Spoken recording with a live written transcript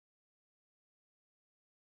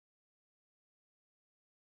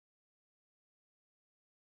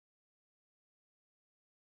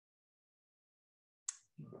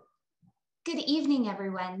Good evening,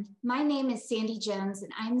 everyone. My name is Sandy Jones,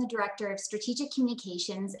 and I'm the Director of Strategic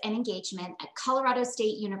Communications and Engagement at Colorado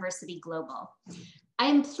State University Global. I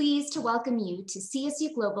am pleased to welcome you to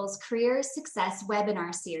CSU Global's Career Success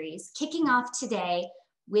webinar series, kicking off today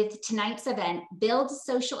with tonight's event, Build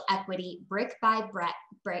Social Equity Brick by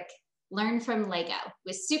Brick, Learn from LEGO,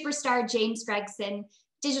 with superstar James Gregson,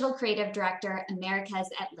 Digital Creative Director, Americas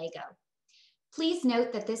at LEGO. Please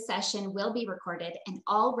note that this session will be recorded and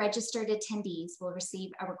all registered attendees will receive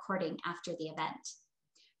a recording after the event.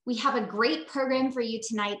 We have a great program for you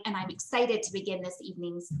tonight, and I'm excited to begin this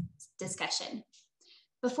evening's discussion.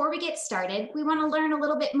 Before we get started, we want to learn a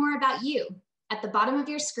little bit more about you. At the bottom of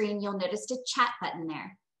your screen, you'll notice a chat button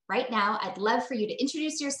there. Right now, I'd love for you to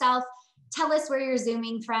introduce yourself, tell us where you're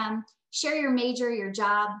Zooming from, share your major, your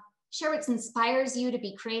job, share what inspires you to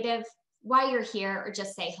be creative, why you're here, or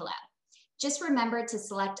just say hello. Just remember to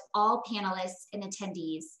select all panelists and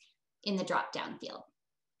attendees in the drop-down field.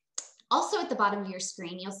 Also at the bottom of your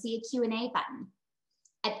screen, you'll see a Q&A button.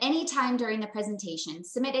 At any time during the presentation,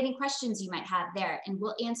 submit any questions you might have there, and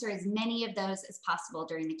we'll answer as many of those as possible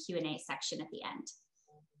during the Q&A section at the end.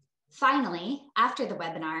 Finally, after the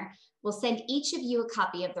webinar, we'll send each of you a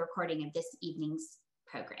copy of the recording of this evening's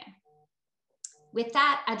program. With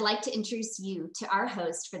that, I'd like to introduce you to our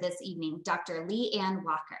host for this evening, Dr. Leigh Ann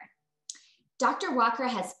Walker. Dr. Walker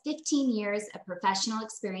has 15 years of professional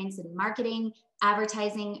experience in marketing,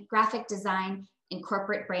 advertising, graphic design, and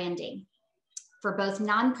corporate branding for both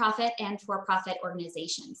nonprofit and for-profit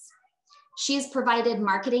organizations. She has provided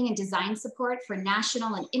marketing and design support for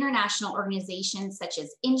national and international organizations such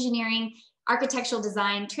as engineering, architectural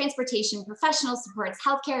design, transportation, professional supports,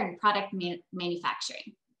 healthcare, and product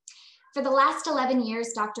manufacturing. For the last 11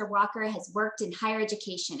 years, Dr. Walker has worked in higher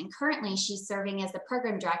education, and currently she's serving as the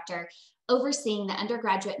program director overseeing the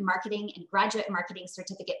undergraduate marketing and graduate marketing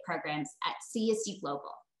certificate programs at CSU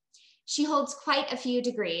Global. She holds quite a few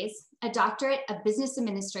degrees: a doctorate of business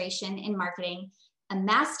administration in marketing, a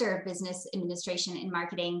master of business administration in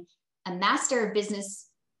marketing, a master of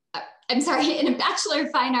business, and a bachelor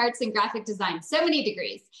of fine arts in graphic design. So many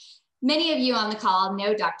degrees. Many of you on the call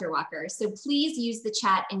know Dr. Walker, so please use the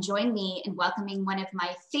chat and join me in welcoming one of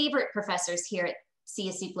my favorite professors here at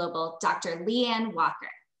CSU Global, Dr. Leigh Ann Walker.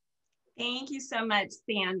 Thank you so much,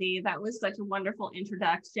 Sandy. That was such a wonderful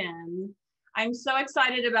introduction. I'm so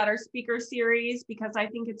excited about our speaker series because I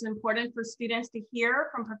think it's important for students to hear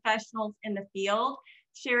from professionals in the field,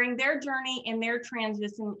 sharing their journey and their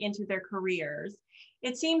transition into their careers.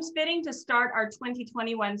 It seems fitting to start our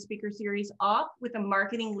 2021 speaker series off with a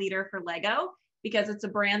marketing leader for LEGO because it's a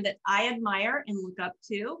brand that I admire and look up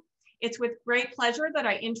to. It's with great pleasure that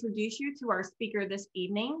I introduce you to our speaker this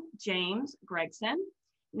evening, James Gregson.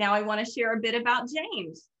 Now I want to share a bit about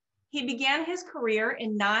James. He began his career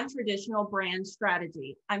in non-traditional brand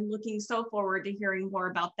strategy. I'm looking so forward to hearing more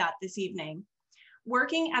about that this evening.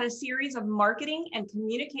 Working at a series of marketing and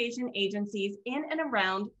communication agencies in and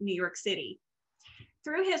around New York City.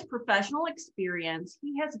 Through his professional experience,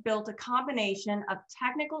 he has built a combination of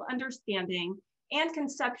technical understanding and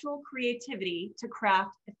conceptual creativity to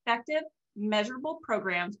craft effective, measurable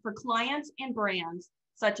programs for clients and brands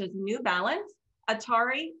such as New Balance,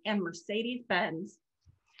 Atari, and Mercedes-Benz.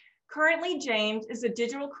 Currently, James is a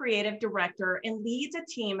digital creative director and leads a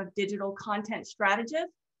team of digital content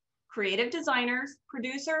strategists, creative designers,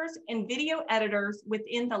 producers, and video editors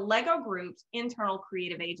within the LEGO Group's internal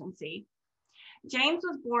creative agency. James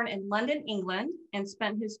was born in London, England, and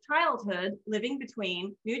spent his childhood living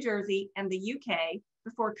between New Jersey and the UK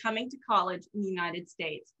before coming to college in the United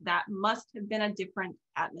States. That must have been a different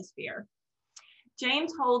atmosphere.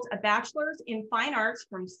 James holds a bachelor's in fine arts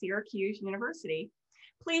from Syracuse University.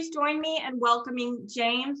 Please join me in welcoming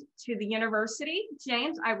James to the university.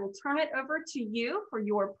 James, I will turn it over to you for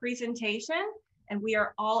your presentation, and we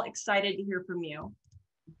are all excited to hear from you.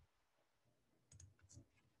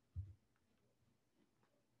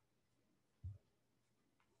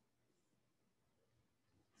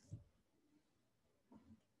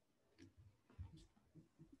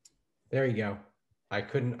 There you go. I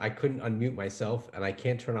couldn't unmute myself, and I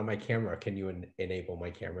can't turn on my camera. Can you enable my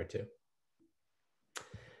camera too?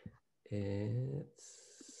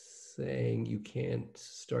 It's saying you can't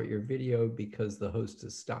start your video because the host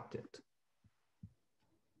has stopped it.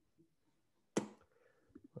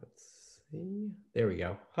 Let's see. There we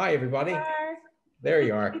go. Hi, everybody. Hi. There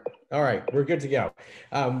you are. All right, we're good to go.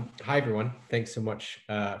 Hi, everyone. Thanks so much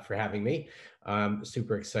for having me. I'm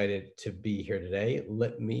super excited to be here today.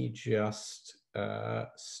 Let me just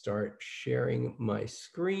start sharing my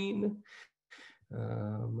screen.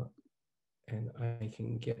 And I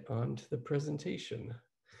can get on to the presentation.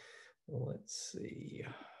 let's see.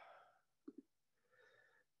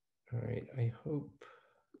 All right, I hope.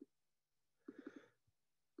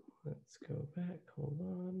 Let's go back, hold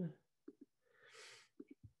on.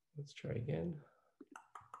 Let's try again.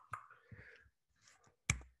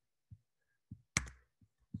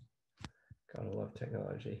 Gotta love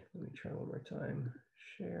technology. Let me try one more time.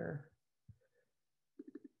 Share.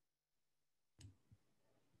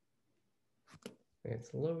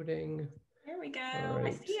 It's loading. There we go. Right.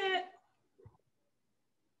 I see it.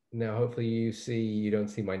 Now, hopefully you don't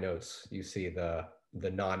see my notes. You see the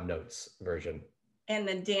non-notes version. And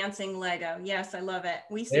the dancing Lego. Yes, I love it.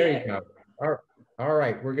 We see There it. you go. All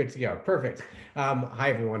right, we're good to go. Perfect. Hi,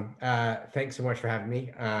 everyone. Thanks so much for having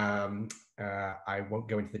me. I won't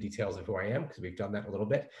go into the details of who I am because we've done that a little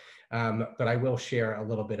bit, but I will share a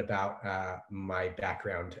little bit about my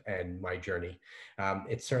background and my journey.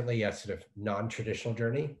 It's certainly a sort of non-traditional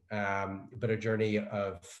journey, but a journey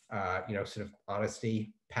of sort of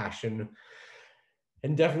honesty, passion,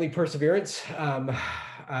 and definitely perseverance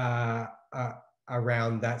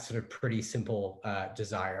around that sort of pretty simple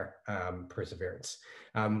desire, perseverance.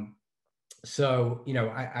 So,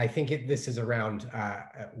 I think this is around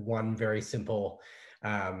one very simple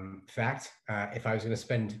fact. If I was going to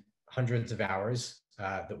spend hundreds of hours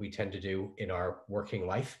that we tend to do in our working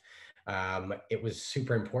life, it was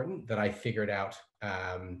super important that I figured out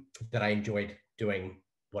that I enjoyed doing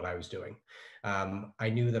what I was doing. I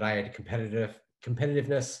knew that I had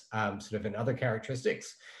competitiveness, sort of, and other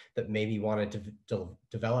characteristics that maybe wanted to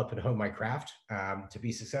develop and hone my craft to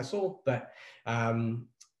be successful, but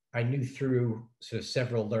I knew through sort of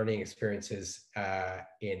several learning experiences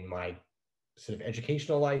in my sort of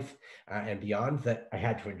educational life and beyond that I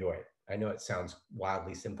had to enjoy it. I know it sounds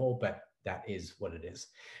wildly simple, but that is what it is.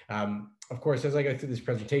 Of course, as I go through this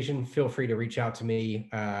presentation, feel free to reach out to me,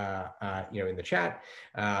 in the chat,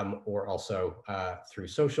 or also through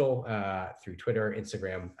social, through Twitter,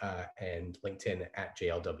 Instagram, and LinkedIn at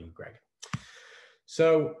JLWGreg.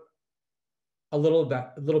 So, a little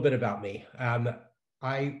bit about me.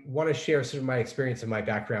 I want to share sort of my experience and my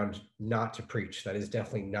background, not to preach. That is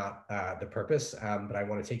definitely not the purpose, but I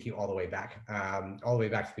want to take you all the way back to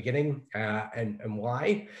the beginning. And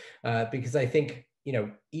why? Because I think,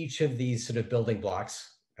 each of these sort of building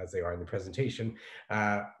blocks, as they are in the presentation,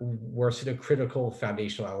 were sort of critical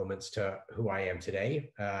foundational elements to who I am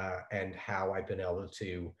today and how I've been able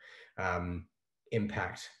to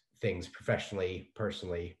impact things professionally,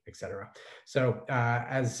 personally, etc. So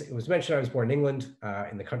as it was mentioned, I was born in England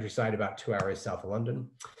in the countryside about 2 hours south of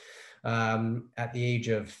London. At the age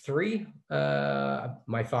of 3,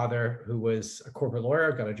 my father, who was a corporate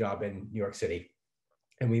lawyer, got a job in New York City,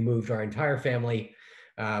 and we moved our entire family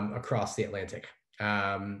across the Atlantic.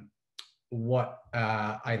 What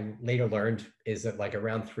I later learned is that like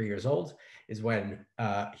around 3 years old is when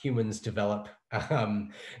humans develop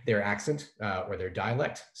their accent or their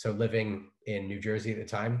dialect. So living in New Jersey at the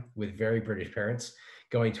time with very British parents,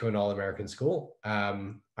 going to an all-American school,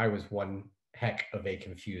 I was one heck of a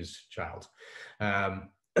confused child.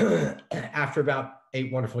 After about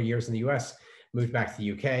 8 wonderful years in the US, moved back to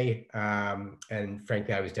the UK, and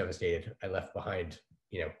frankly, I was devastated. I left behind,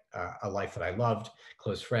 a life that I loved,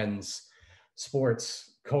 close friends,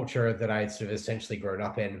 sports, culture that I had sort of essentially grown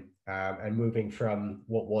up in, and moving from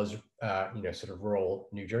what was, sort of rural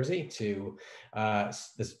New Jersey to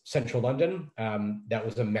this central London. That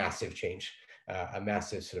was a massive change, a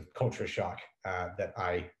massive sort of culture shock that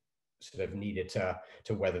I sort of needed to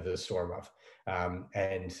weather the storm of.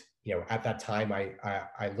 And at that time,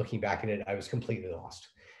 I looking back at it, I was completely lost,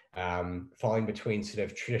 falling between sort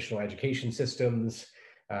of traditional education systems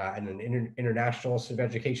and an international sort of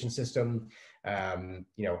education system.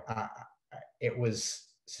 It was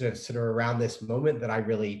sort of around this moment that I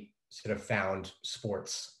really sort of found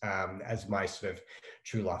sports as my sort of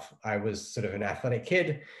true love. I was sort of an athletic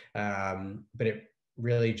kid, but it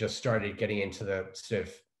really just started getting into the sort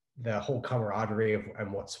of the whole camaraderie of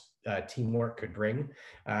and what teamwork could bring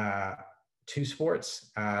to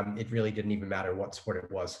sports. It really didn't even matter what sport it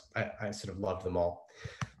was. I sort of loved them all.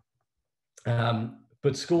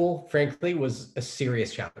 But school, frankly, was a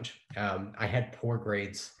serious challenge. I had poor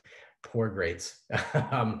grades,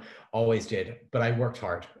 always did, but I worked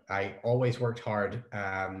hard. I always worked hard,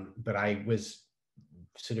 but I was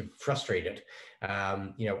sort of frustrated.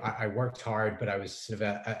 I worked hard, but I was sort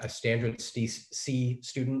of a standard C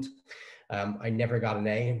student. I never got an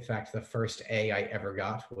A. In fact, the first A I ever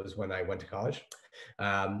got was when I went to college.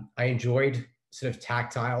 I enjoyed sort of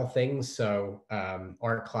tactile things. So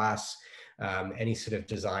art class, any sort of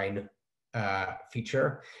design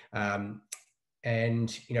feature.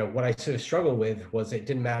 and what I sort of struggled with was it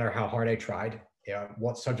didn't matter how hard I tried,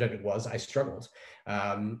 what subject it was, I struggled.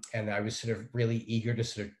 And I was sort of really eager to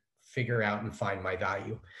sort of figure out and find my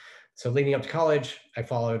value. So leading up to college, I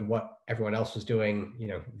followed what everyone else was doing,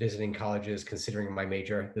 visiting colleges, considering my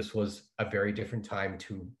major. This was a very different time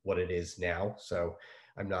to what it is now. So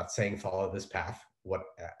I'm not saying follow this path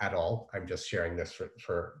at all. I'm just sharing this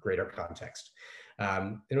for greater context.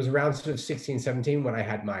 It was around sort of 16, 17 when I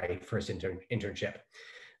had my first internship.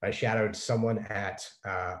 I shadowed someone at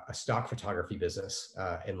a stock photography business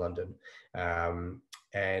in London.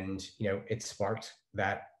 And it sparked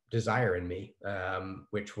that desire in me,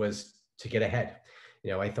 which was to get ahead.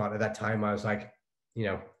 I thought at that time, I was like,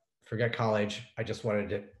 forget college. I just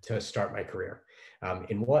wanted to start my career.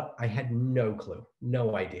 In what? I had no clue,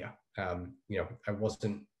 no idea. I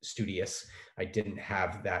wasn't studious. I didn't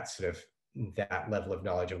have that level of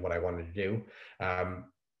knowledge of what I wanted to do.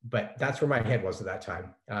 But that's where my head was at that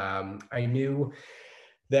time. I knew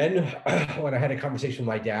then when I had a conversation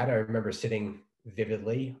with my dad, I remember sitting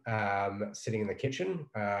vividly, sitting in the kitchen,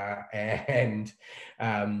 and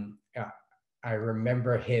I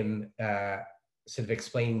remember him sort of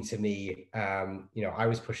explaining to me, I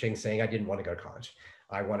was pushing, saying I didn't want to go to college.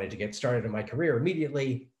 I wanted to get started in my career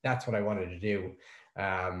immediately. That's what I wanted to do.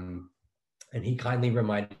 And he kindly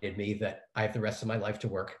reminded me that I have the rest of my life to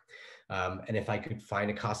work. And if I could find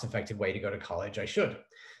a cost-effective way to go to college, I should.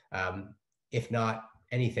 If not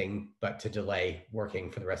anything but to delay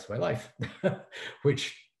working for the rest of my life,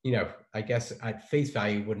 which, I guess at face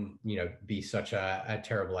value wouldn't, be such a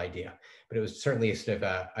terrible idea, but it was certainly a sort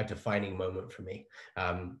of a defining moment for me.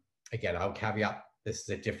 Again, I'll caveat, this is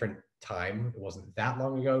a different time. It wasn't that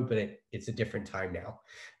long ago, but it's a different time now.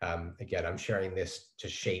 Again, I'm sharing this to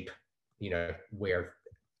shape, where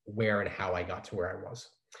and how I got to where I was.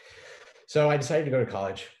 So I decided to go to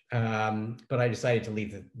college, but I decided to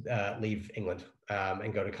leave England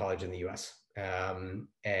and go to college in the US.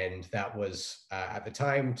 And that was at the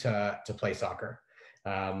time to play soccer.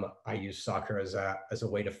 I used soccer as a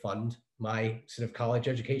way to fund my sort of college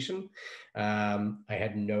education. I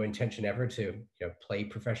had no intention ever to play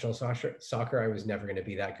professional soccer. I was never going to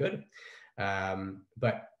be that good.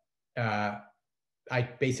 But I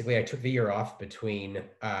took the year off between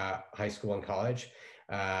high school and college.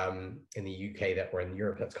 In the UK, or in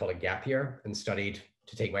Europe, that's called a gap year, and studied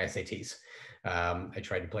to take my SATs. I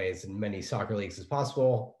tried to play as many soccer leagues as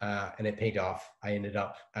possible, and it paid off. I ended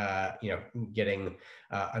up, getting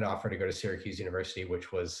an offer to go to Syracuse University,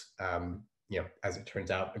 which was, as it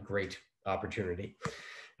turns out, a great opportunity.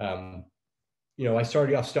 I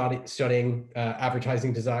started off studying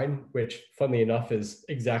advertising design, which, funnily enough, is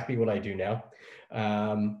exactly what I do now,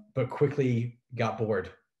 but quickly got bored.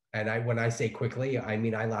 And when I say quickly, I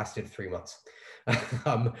mean I lasted 3 months.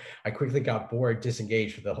 I quickly got bored,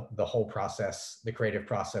 disengaged with the whole process, the creative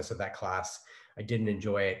process of that class. I didn't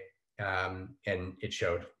enjoy it, and it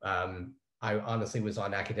showed. I honestly was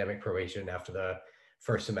on academic probation after the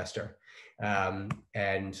first semester.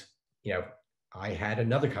 And I had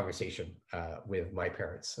another conversation with my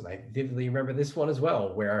parents, and I vividly remember this one as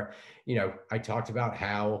well, where I talked about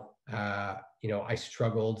how I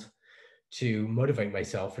struggled to motivate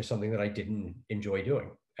myself for something that I didn't enjoy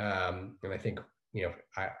doing. And I think,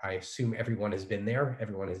 I assume everyone has been there,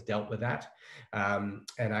 everyone has dealt with that.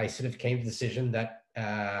 And I sort of came to the decision that,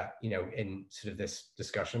 in sort of this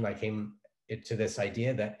discussion, I came to this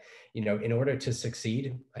idea that, in order to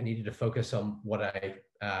succeed, I needed to focus on what I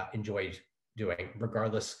enjoyed doing,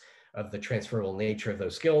 regardless of the transferable nature of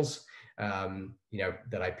those skills,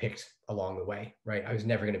 that I picked along the way, right? I was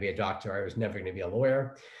never going to be a doctor. I was never going to be a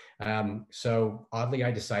lawyer. So oddly,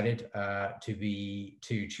 I decided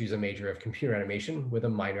to choose a major of computer animation with a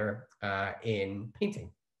minor in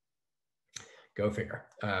painting. Go figure.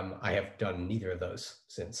 I have done neither of those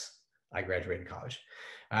since I graduated college.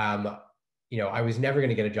 I was never going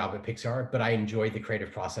to get a job at Pixar, but I enjoyed the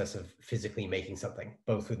creative process of physically making something,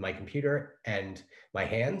 both with my computer and my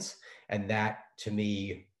hands. And that, to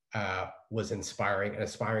me, was an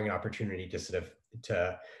aspiring opportunity to sort of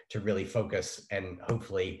to really focus and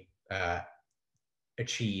hopefully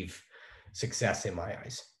achieve success in my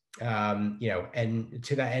eyes. And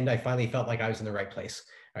to that end, I finally felt like I was in the right place.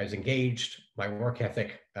 I was engaged. My work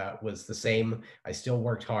ethic was the same. I still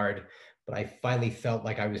worked hard, but I finally felt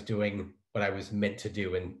like I was doing what I was meant to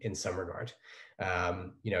do in some regard.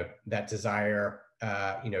 That desire,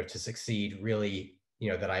 to succeed really,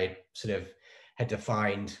 that I sort of had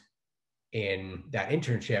defined in that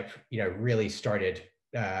internship, really started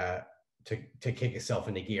to kick itself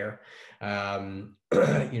into gear. And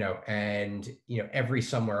every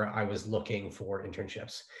summer I was looking for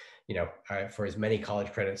internships. for as many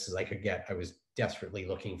college credits as I could get, I was desperately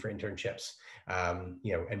looking for internships,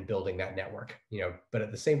 and building that network, but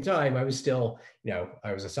at the same time, I was still,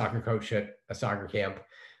 I was a soccer coach at a soccer camp.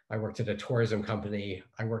 I worked at a tourism company.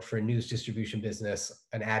 I worked for a news distribution business,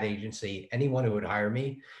 an ad agency. Anyone who would hire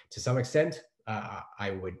me to some extent,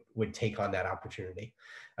 I would take on that opportunity.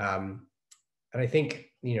 And I think,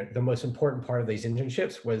 the most important part of these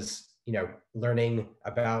internships was, learning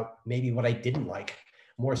about maybe what I didn't like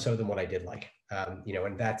more so than what I did like.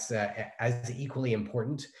 And that's as equally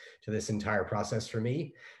important to this entire process for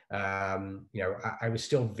me. I was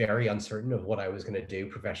still very uncertain of what I was going to do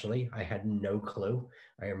professionally. I had no clue.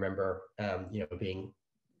 I remember, being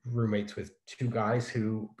roommates with two guys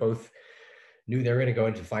who both knew they were going to go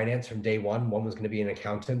into finance from day one. One was going to be an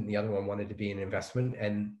accountant, and the other one wanted to be in investment,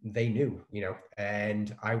 and they knew,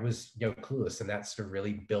 and I was, clueless, and that sort of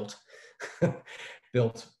really built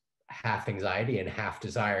half anxiety and half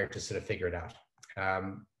desire to sort of figure it out.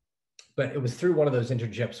 But it was through one of those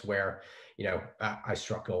internships where, I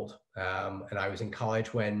struck gold. And I was in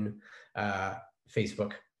college when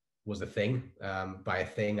Facebook was a thing. By a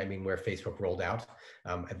thing, I mean where Facebook rolled out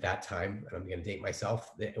at that time. And I'm going to date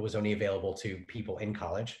myself. It was only available to people in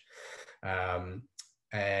college.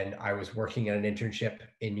 And I was working at an internship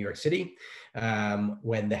in New York City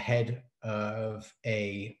when the head of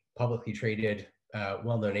a publicly traded,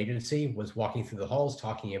 well-known agency was walking through the halls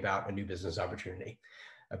talking about a new business opportunity,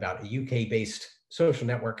 about a UK-based social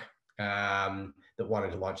network that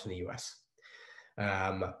wanted to launch in the US.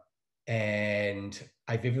 And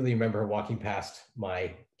I vividly remember walking past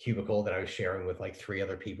my cubicle that I was sharing with like 3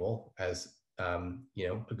 other people as, a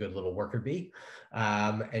good little worker bee.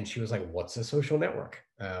 And she was like, "What's a social network?"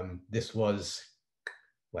 This was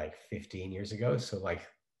like 15 years ago. So like,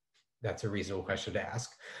 that's a reasonable question to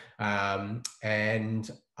ask.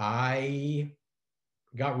 And I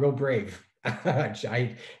got real brave.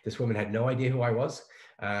 This woman had no idea who I was,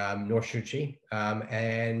 nor should she.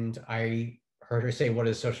 And I heard her say, "What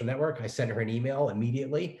is a social network?" I sent her an email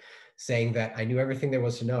immediately saying that I knew everything there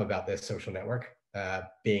was to know about this social network,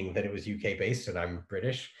 being that it was UK based and I'm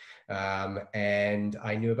British. And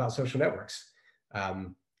I knew about social networks,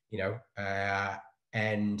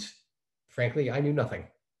 and frankly, I knew nothing.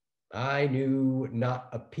 I knew not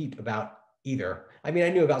a peep about either. I mean, I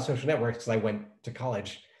knew about social networks because I went to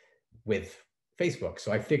college with Facebook.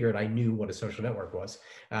 So I figured I knew what a social network was,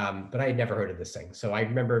 but I had never heard of this thing. So I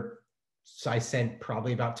remember, I sent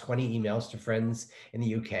probably about 20 emails to friends in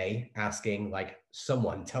the UK asking like,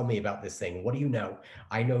 "Someone tell me about this thing. What do you know?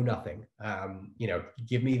 I know nothing.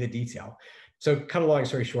 Give me the detail." So cut a long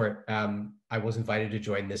story short, I was invited to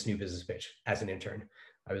join this new business pitch as an intern.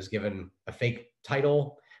 I was given a fake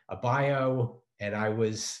title, a bio, and I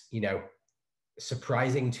was,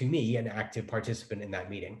 surprising to me, an active participant in that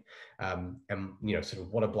meeting. And, sort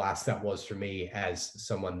of what a blast that was for me as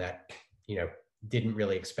someone that, didn't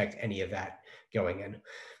really expect any of that going in.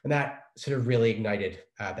 And that sort of really ignited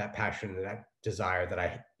that passion and that desire that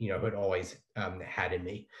I, had always had in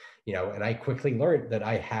me, and I quickly learned that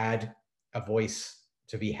I had a voice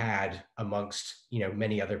to be had amongst,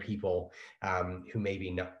 many other people who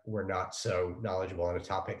maybe were not so knowledgeable on a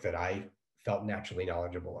topic that I felt naturally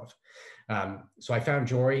knowledgeable of. So I found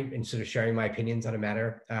joy in sort of sharing my opinions on a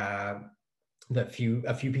matter that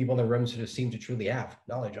a few people in the room sort of seem to truly have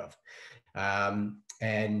knowledge of.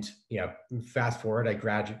 And, fast forward, I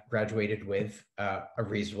graduated with a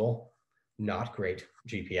reasonable, not great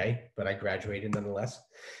GPA, but I graduated nonetheless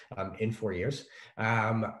in 4 years.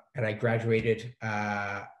 And I graduated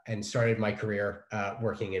and started my career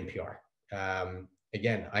working in PR.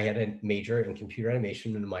 Again, I had a major in computer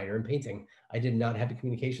animation and a minor in painting. I did not have a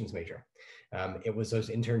communications major. It was those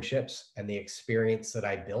internships and the experience that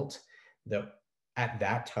I built that at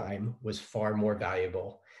that time was far more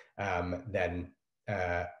valuable than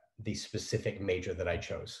the specific major that I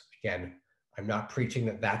chose. Again, I'm not preaching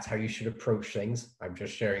that that's how you should approach things. I'm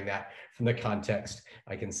just sharing that from the context.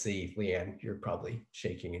 I can see, Leanne, you're probably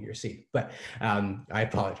shaking in your seat, but I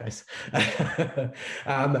apologize.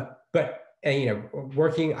 But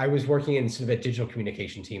I was working in sort of a digital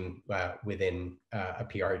communication team within a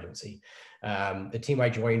PR agency. The team I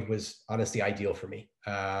joined was honestly ideal for me.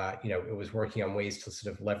 It was working on ways to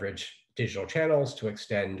sort of leverage digital channels to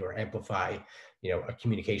extend or amplify, a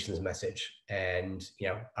communications message. And,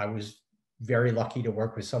 I was very lucky to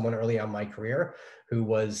work with someone early on in my career who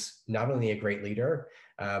was not only a great leader,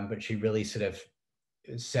 but she really sort of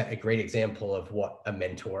set a great example of what a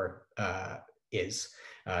mentor is.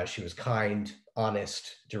 She was kind,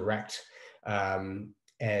 honest, direct,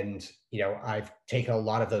 and, I've taken a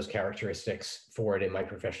lot of those characteristics forward in my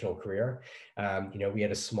professional career. We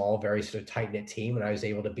had a small, very sort of tight-knit team, and I was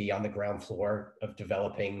able to be on the ground floor of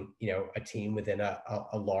developing, a team within a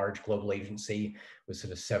large global agency with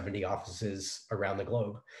sort of 70 offices around the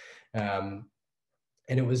globe. And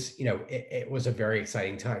it was, it was a very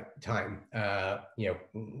exciting time,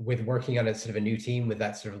 with working on a sort of a new team with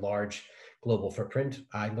that sort of large global footprint.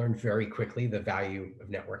 I learned very quickly the value of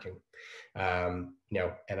networking.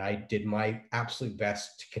 And I did my absolute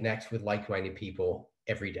best to connect with like-minded people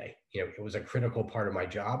every day. It was a critical part of my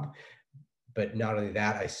job, but not only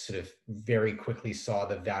that, I sort of very quickly saw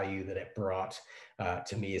the value that it brought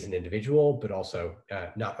to me as an individual, but also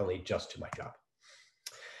not only just to my job.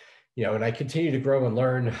 And I continue to grow and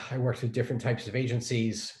learn. I worked with different types of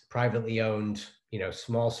agencies, privately owned,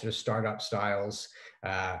 small sort of startup styles,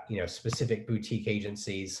 specific boutique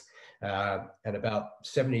agencies. And about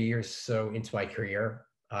 70 years or so into my career,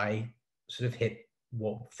 I sort of hit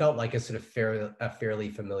what felt like a sort of fairly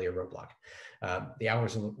familiar roadblock. The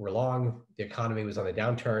hours were long, the economy was on the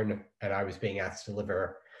downturn, and I was being asked to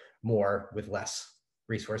deliver more with less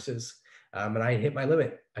resources. And I hit my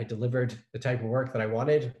limit. I delivered the type of work that I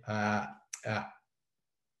wanted.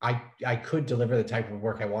 I could deliver the type of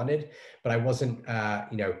work I wanted, but I wasn't,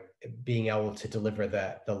 being able to deliver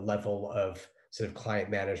the level of sort of client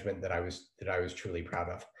management that I was truly proud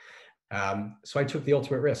of. So I took the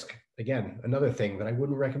ultimate risk. Again, another thing that I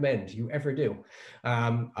wouldn't recommend you ever do.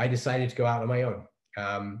 I decided to go out on my own.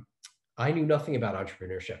 I knew nothing about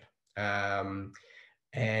entrepreneurship,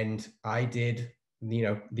 and I did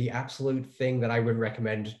the absolute thing that I would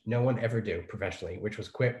recommend no one ever do professionally, which was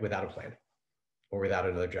quit without a plan or without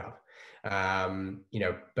another job.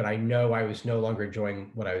 But I know I was no longer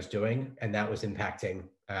enjoying what I was doing, and that was impacting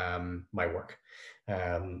my work,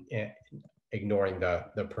 ignoring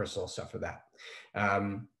the personal stuff of that.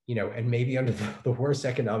 And maybe under the worst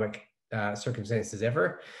economic circumstances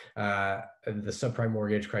ever, the subprime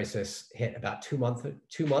mortgage crisis hit about 2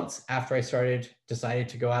 months after I decided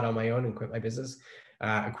to go out on my own and quit my business.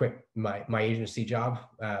 I quit my agency job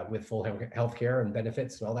with full healthcare and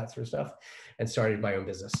benefits and all that sort of stuff, and started my own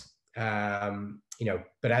business.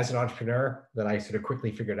 But as an entrepreneur, that I sort of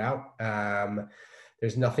quickly figured out,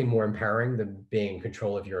 there's nothing more empowering than being in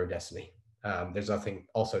control of your own destiny. There's nothing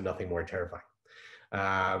more terrifying.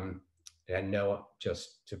 And no,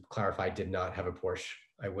 just to clarify, I did not have a Porsche.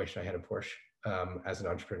 I wish I had a Porsche as an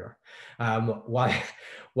entrepreneur.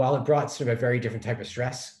 While it brought sort of a very different type of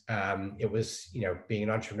stress, it was, being an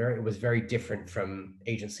entrepreneur, it was very different from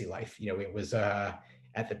agency life. It was,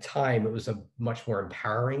 at the time, it was a much more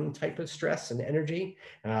empowering type of stress and energy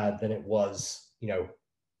than it was,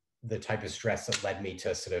 the type of stress that led me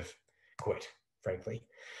to sort of quit, frankly.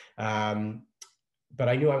 But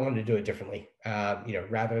I knew I wanted to do it differently.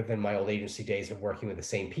 Rather than my old agency days of working with the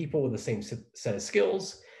same people with the same set of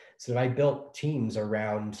skills. So I built teams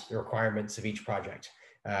around the requirements of each project.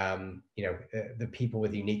 The people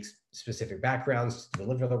with unique specific backgrounds to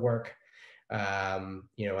deliver the work. And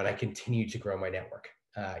I continue to grow my network.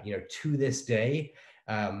 To this day,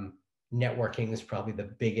 networking is probably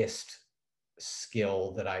the biggest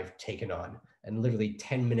skill that I've taken on. And literally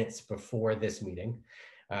 10 minutes before this meeting,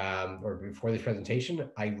 or before this presentation,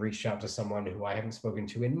 I reached out to someone who I haven't spoken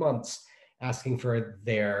to in months, asking for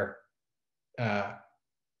their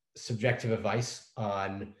subjective advice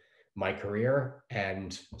on my career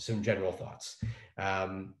and some general thoughts.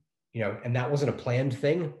 And that wasn't a planned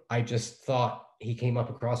thing. I just thought he came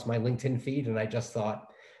up across my LinkedIn feed, and I just thought,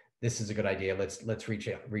 this is a good idea. Let's reach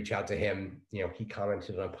out to him. He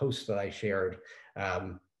commented on a post that I shared.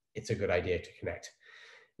 It's a good idea to connect.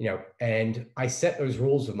 And I set those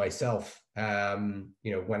rules with myself,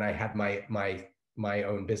 when I had my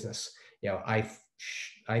own business.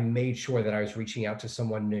 I made sure that I was reaching out to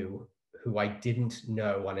someone new who I didn't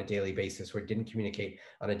know on a daily basis or didn't communicate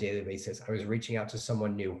on a daily basis. I was reaching out to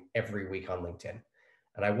someone new every week on LinkedIn.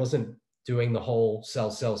 And I wasn't doing the whole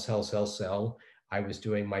sell. I was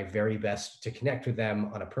doing my very best to connect with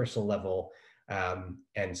them on a personal level,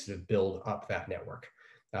 and sort of build up that network.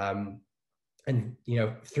 And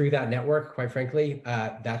through that network, quite frankly,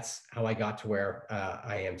 that's how I got to where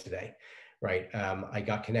I am today, right? I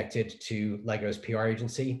got connected to Lego's PR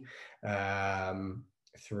agency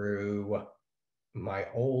through my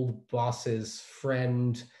old boss's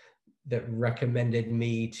friend that recommended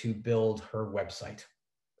me to build her website.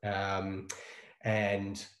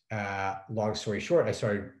 And long story short,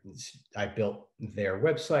 I built their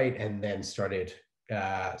website and then started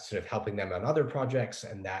sort of helping them on other projects,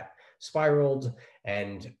 and that spiraled.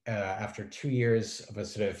 And after 2 years of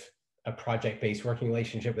a project-based working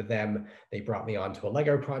relationship with them. They brought me onto a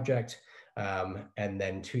Lego project. And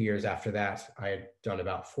then 2 years after that, I had done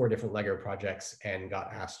about 4 different Lego projects and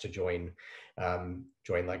got asked to join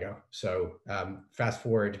Lego. So fast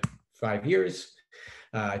forward 5 years.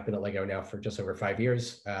 I've been at Lego now for just over 5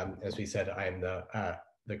 years. As we said, I am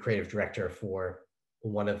the creative director for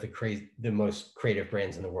one of the most creative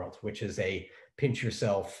brands in the world, which is a pinch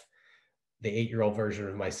yourself. The 8-year-old version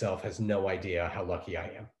of myself has no idea how lucky I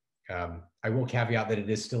am. I will caveat that it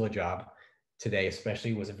is still a job. Today,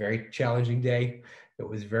 especially, was a very challenging day. It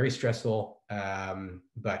was very stressful,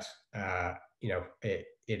 but you know, it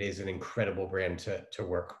is an incredible brand to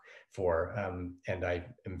work for, and I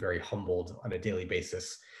am very humbled on a daily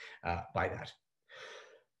basis by that.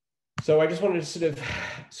 So I just wanted to sort of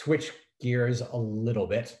switch gears a little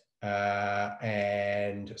bit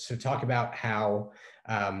and so talk about how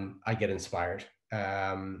I get inspired.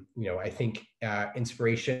 You know, I think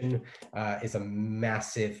inspiration is a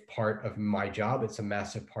massive part of my job. It's a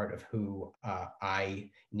massive part of who I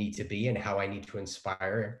need to be and how I need to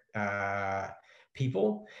inspire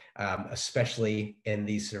people, especially in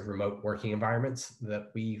these sort of remote working environments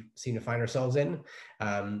that we seem to find ourselves in.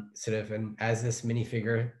 Sort of, and as this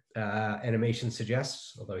minifigure animation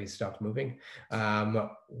suggests, although he stopped moving,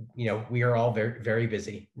 you know, we are all very, very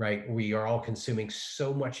busy, right? We are all consuming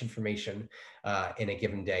so much information in a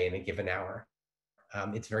given day, in a given hour.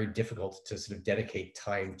 It's very difficult to sort of dedicate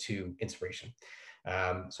time to inspiration.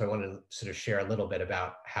 So I wanted to sort of share a little bit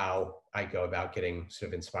about how I go about getting sort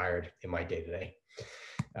of inspired in my day-to-day.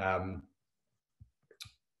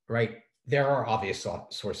 Right, there are obvious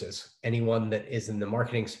sources. Anyone that is in the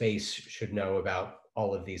marketing space should know about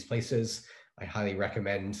all of these places. I highly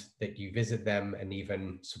recommend that you visit them and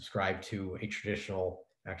even subscribe to a traditional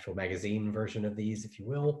actual magazine version of these, if you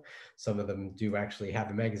will. Some of them do actually have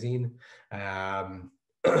a magazine. I'm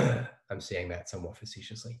saying that somewhat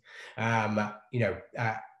facetiously. You know,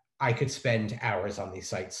 I could spend hours on these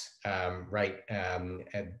sites, right? And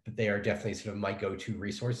they are definitely sort of my go-to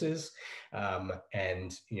resources,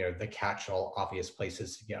 and you know, the catch-all obvious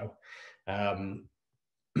places to go.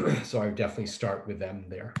 So I would definitely start with them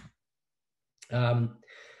there.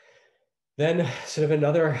 Then sort of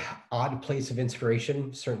another odd place of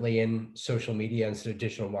inspiration, certainly in social media and sort of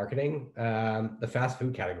digital marketing, the fast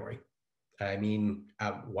food category. I mean,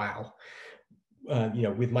 wow. You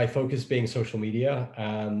know, with my focus being social media,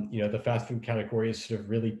 you know, the fast food category has sort of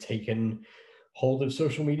really taken hold of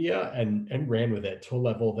social media and ran with it to a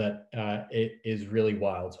level that it is really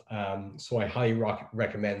wild. So I highly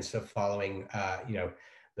recommend sort of following, you know,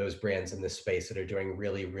 those brands in this space that are doing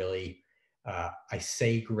really, really, I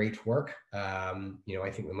say, great work. You know, I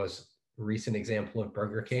think the most recent example of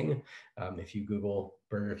Burger King, if you Google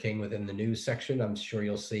Burger King within the news section, I'm sure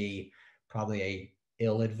you'll see probably a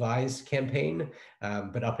ill-advised campaign.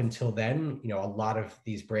 But up until then, you know, a lot of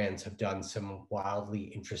these brands have done some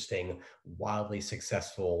wildly interesting, wildly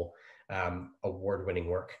successful, award-winning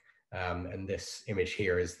work. And this image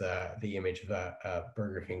here is the image of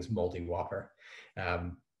Burger King's Moldy Whopper.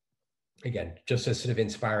 Again, just a sort of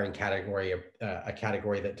inspiring category, a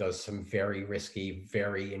category that does some very risky,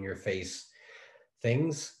 very in-your-face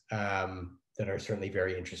things that are certainly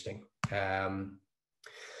very interesting.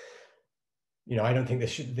 You know, I don't think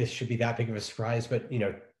this should be that big of a surprise, but you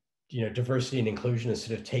know, diversity and inclusion has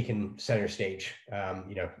sort of taken center stage,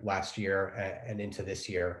 you know, last year and into this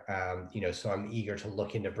year. You know, so I'm eager to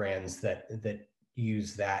look into brands that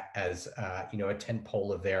use that as you know, a tent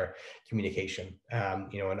pole of their communication.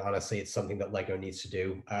 You know, and honestly, it's something that Lego needs to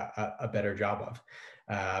do a better job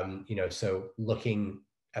of. You know, so looking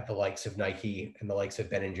at the likes of Nike and the likes of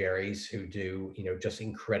Ben & Jerry's, who do, you know, just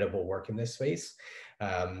incredible work in this space.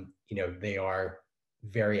 You know, they are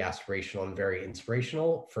very aspirational and very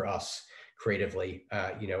inspirational for us creatively,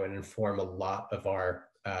 you know, and inform a lot of our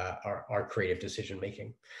creative decision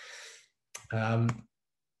making.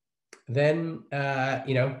 Then,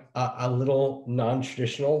 you know, a little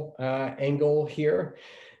non-traditional angle here.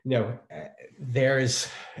 You know, there's,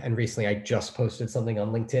 and recently I just posted something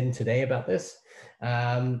on LinkedIn today about this.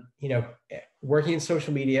 You know, working in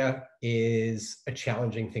social media is a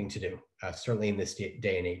challenging thing to do, certainly in this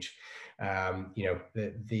day and age. You know,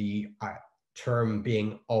 the term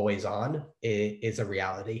being always on is a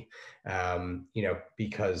reality, you know,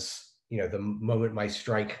 because, you know, the moment might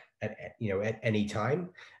strike at, you know, at any time.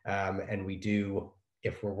 And we do,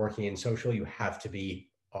 if we're working in social, you have to be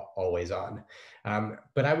always on.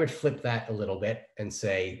 But I would flip that a little bit and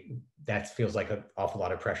say that feels like an awful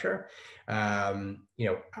lot of pressure. You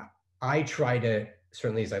know, I try to,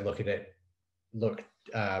 certainly as I look at it, look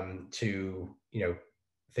to, you know,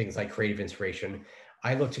 things like creative inspiration.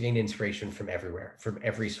 I look to gain inspiration from everywhere, from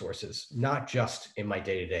every sources, not just in my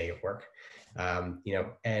day-to-day at work.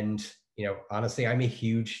 Honestly, I'm a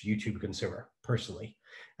huge YouTube consumer personally,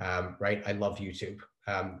 right? I love YouTube.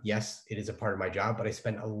 Yes, it is a part of my job, but I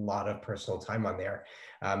spend a lot of personal time on there.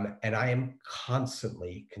 And I am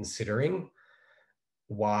constantly considering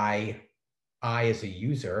why I, as a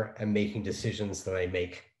user, am making decisions that I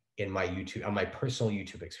make in my YouTube, on my personal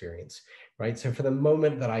YouTube experience, right? So for the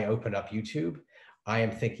moment that I open up YouTube, I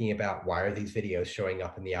am thinking about, why are these videos showing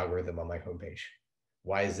up in the algorithm on my homepage?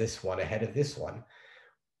 Why is this one ahead of this one?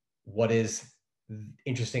 What is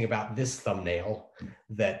interesting about this thumbnail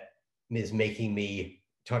that is making me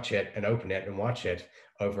touch it and open it and watch it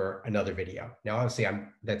over another video? Now, obviously,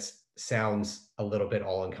 that sounds a little bit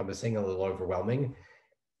all-encompassing, a little overwhelming.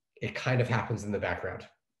 It kind of happens in the background,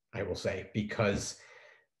 I will say, because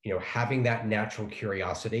having that natural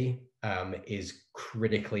curiosity is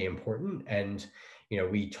critically important. And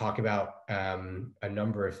we talk about a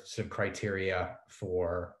number of sort of criteria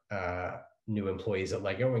for new employees at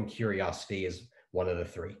Lego, and curiosity is one of the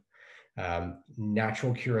three.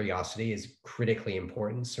 Natural curiosity is critically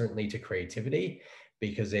important, certainly to creativity,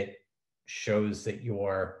 because it shows that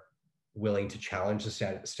you're willing to challenge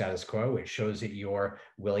the status quo. It shows that you're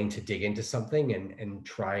willing to dig into something and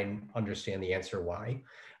try and understand the answer why.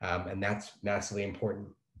 And that's massively important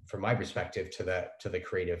from my perspective to the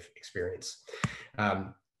creative experience.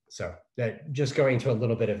 So just going to a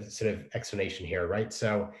little bit of sort of explanation here, right?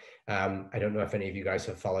 So I don't know if any of you guys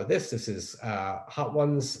have followed this. This is Hot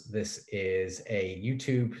Ones. This is a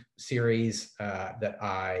YouTube series that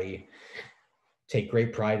I take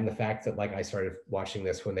great pride in the fact that, like, I started watching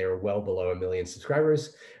this when they were well below 1 million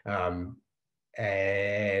subscribers.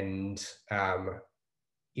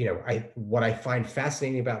 What I find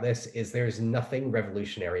fascinating about this is there's nothing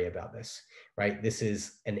revolutionary about this, right? This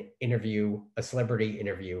is a celebrity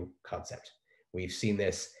interview concept. We've seen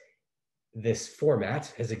this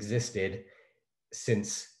format has existed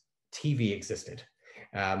since TV existed.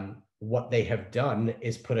 What they have done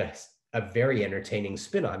is put a very entertaining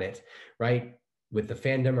spin on it, right? With the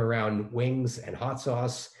fandom around wings and hot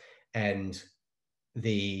sauce and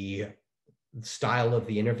the style of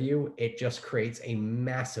the interview, it just creates a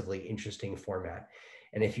massively interesting format.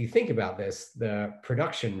 And if you think about this, the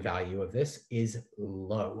production value of this is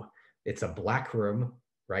low. It's a black room,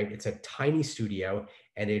 right? It's a tiny studio,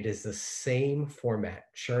 and it is the same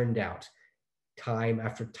format churned out time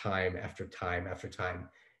after time after time after time.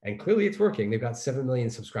 And clearly it's working. They've got 7 million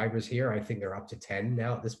subscribers here. I think they're up to 10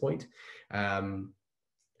 now at this point. And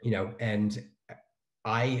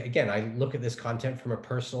I look at this content from a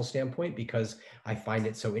personal standpoint because I find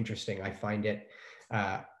it so interesting. I find it,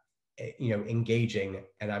 engaging,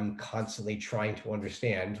 and I'm constantly trying to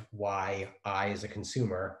understand why I, as a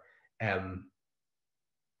consumer, am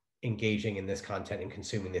engaging in this content and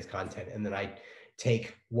consuming this content. And then I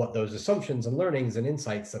take what those assumptions and learnings and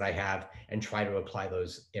insights that I have and try to apply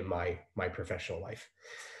those in my professional life.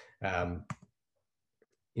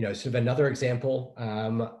 Sort of another example,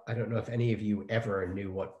 I don't know if any of you ever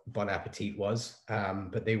knew what Bon Appetit was,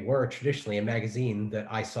 but they were traditionally a magazine that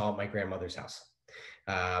I saw at my grandmother's house.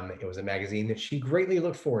 It was a magazine that she greatly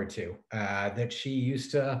looked forward to, that she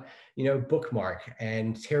used to, bookmark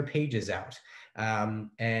and tear pages out.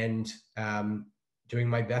 Doing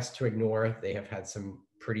my best to ignore, they have had some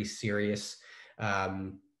pretty serious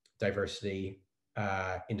diversity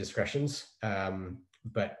indiscretions,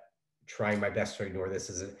 but trying my best to ignore this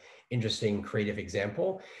as an interesting creative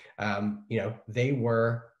example. They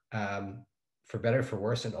were, for better or for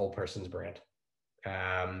worse, an old person's brand.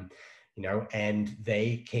 And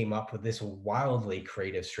they came up with this wildly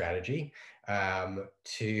creative strategy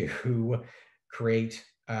to create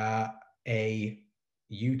a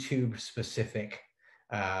YouTube specific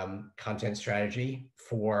content strategy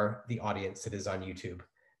for the audience that is on YouTube.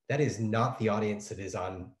 That is not the audience that is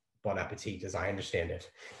on Bon Appetit, as I understand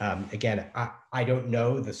it. Again, I don't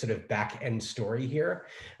know the sort of back end story here,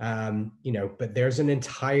 but there's an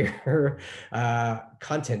entire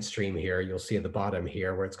content stream here. You'll see at the bottom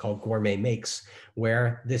here where it's called Gourmet Makes,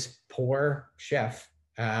 where this poor chef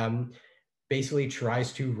basically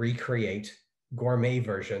tries to recreate gourmet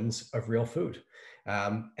versions of real food.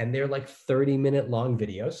 And they're like 30-minute long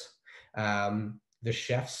videos. The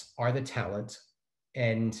chefs are the talent.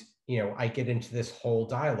 And I get into this whole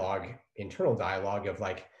internal dialogue of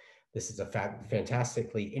like, this is a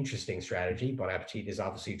fantastically interesting strategy. Bon Appetit is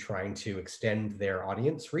obviously trying to extend their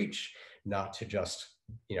audience reach, not to just,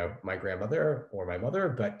 my grandmother or my mother,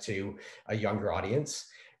 but to a younger audience,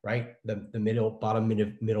 right? The bottom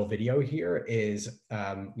middle video here is,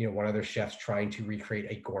 one of their chefs trying to recreate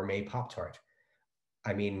a gourmet Pop-Tart.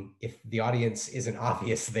 I mean, if the audience isn't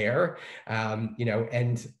obvious there, you know,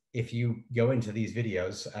 and if you go into these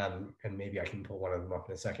videos, and maybe I can pull one of them up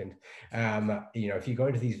in a second, you know, if you go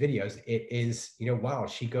into these videos, it is, you know, wow,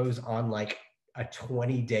 she goes on like a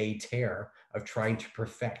 20-day tear of trying to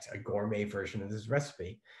perfect a gourmet version of this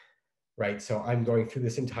recipe, right? So I'm going through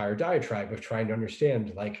this entire diatribe of trying to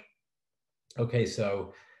understand, like, okay,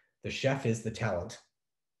 so the chef is the talent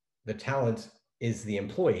is the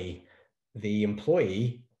employee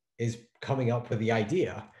is coming up with the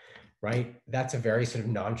idea, right? That's a very sort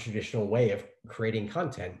of non-traditional way of creating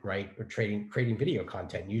content, right? Or creating video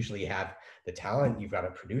content. Usually you have the talent, you've got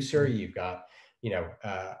a producer, you've got, you know,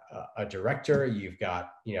 a director, you've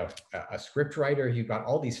got, you know, a script writer, you've got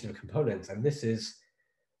all these sort of components. And this is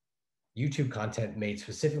YouTube content made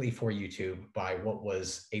specifically for YouTube by what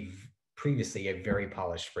was previously a very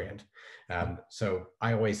polished brand. So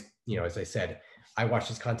I always, you know, as I said, I watch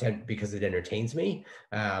this content because it entertains me.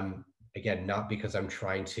 Again, not because I'm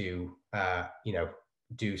trying to, you know,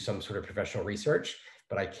 do some sort of professional research,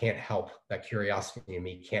 but I can't help, that curiosity in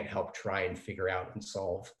me can't help try and figure out and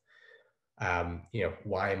solve, you know,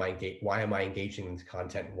 why am I engaging in this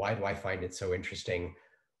content? Why do I find it so interesting?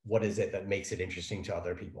 What is it that makes it interesting to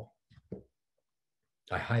other people?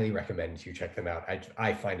 I highly recommend you check them out.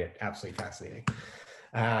 I find it absolutely fascinating.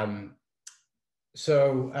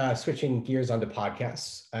 So switching gears onto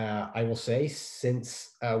podcasts, I will say since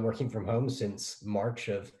working from home since March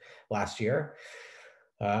of last year,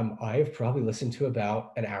 I've probably listened to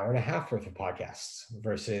about an hour and a half worth of podcasts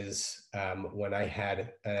versus when I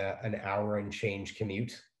had an hour and change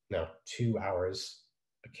commute, no, 2 hours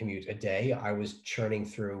commute a day. I was churning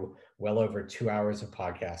through well over 2 hours of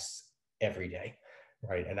podcasts every day,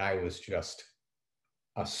 right? And I was just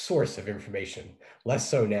a source of information. Less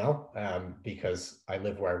so now, because I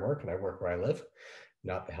live where I work and I work where I live,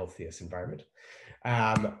 not the healthiest environment.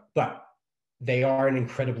 But they are an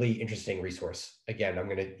incredibly interesting resource. Again, I'm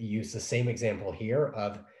going to use the same example here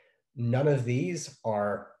of none of these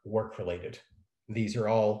are work related. These are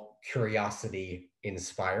all curiosity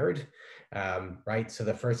inspired, right? So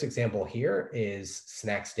the first example here is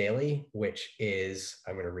Snacks Daily, which is,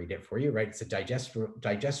 I'm going to read it for you, right? It's a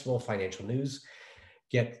digestible financial news.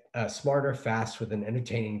 Get smarter fast with an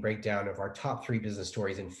entertaining breakdown of our top 3 business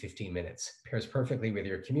stories in 15 minutes. Pairs perfectly with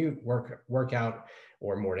your commute, workout,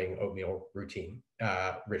 or morning oatmeal routine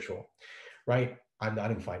ritual, right? I'm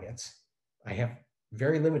not in finance. I have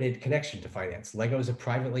very limited connection to finance. Lego is a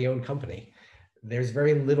privately owned company. There's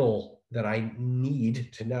very little that I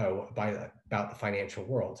need to know about the financial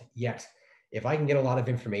world. Yet, if I can get a lot of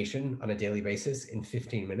information on a daily basis in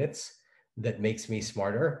 15 minutes that makes me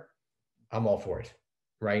smarter, I'm all for it.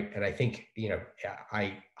 Right. And I think, you know,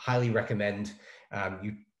 I highly recommend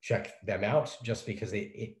you check them out just because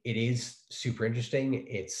it is super interesting.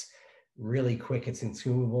 It's really quick. It's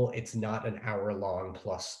consumable. It's not an hour-long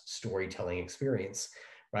plus storytelling experience,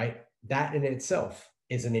 right? That in itself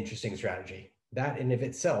is an interesting strategy. That in of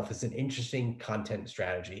itself is an interesting content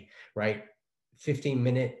strategy, right? 15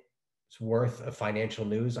 minutes worth of financial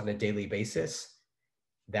news on a daily basis.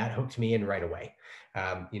 That hooked me in right away.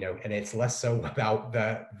 You know, and it's less so about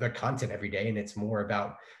the content every day, and it's more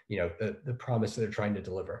about, you know, the promise that they're trying to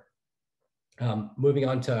deliver. Moving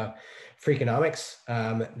on to Freakonomics.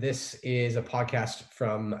 This is a podcast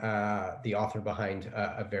from the author behind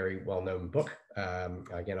a very well-known book.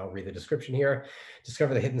 Again, I'll read the description here.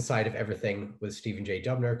 Discover the hidden side of everything with Stephen J.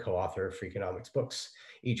 Dubner, co-author of Freakonomics books.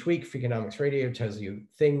 Each week, Freakonomics Radio tells you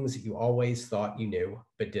things you always thought you knew,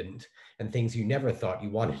 but didn't, and things you never thought you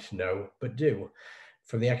wanted to know, but do.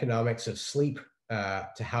 From the economics of sleep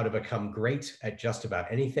to how to become great at just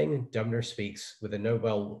about anything, Dubner speaks with the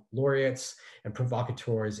Nobel laureates and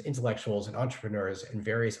provocateurs, intellectuals and entrepreneurs and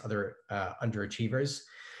various other underachievers.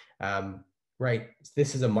 Right,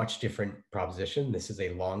 this is a much different proposition. This is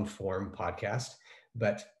a long form podcast,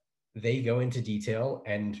 but they go into detail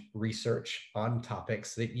and research on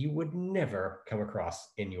topics that you would never come across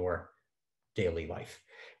in your daily life,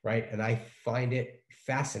 right? And I find it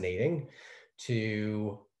fascinating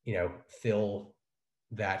to, you know, fill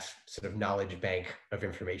that sort of knowledge bank of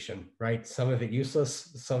information, right? Some of it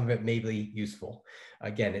useless, some of it maybe useful.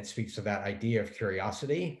 Again, it speaks to that idea of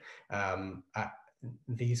curiosity.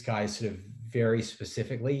 These guys sort of very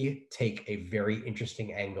specifically take a very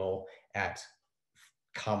interesting angle at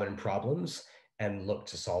common problems and look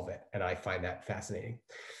to solve it. And I find that fascinating.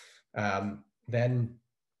 Then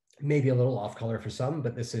maybe a little off color for some,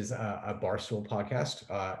 but this is a Barstool podcast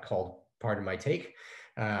called Pardon My Take.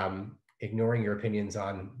 Ignoring your opinions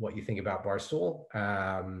on what you think about Barstool.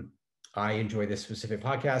 I enjoy this specific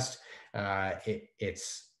podcast.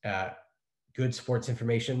 It's good sports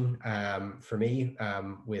information for me.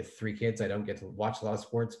 With 3 kids, I don't get to watch a lot of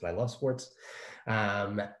sports, but I love sports.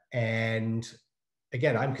 And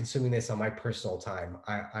again, I'm consuming this on my personal time.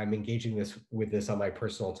 I'm engaging with this on my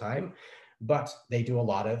personal time, but they do a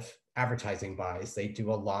lot of advertising buys. They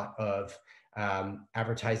do a lot of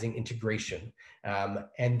advertising integration,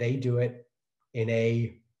 and they do it in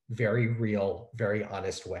a very real, very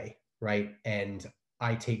honest way, right? And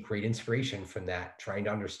I take great inspiration from that, trying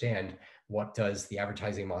to understand what does the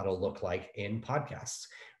advertising model look like in podcasts,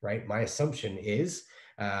 right? My assumption is,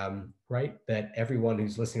 right, that everyone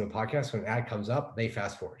who's listening to a podcast, when an ad comes up, they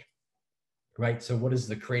fast forward, right? So what is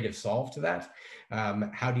the creative solve to that?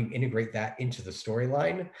 How do you integrate that into the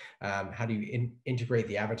storyline? How do you integrate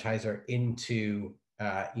the advertiser into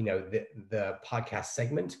the podcast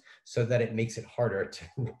segment so that it makes it harder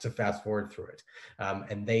to fast forward through it?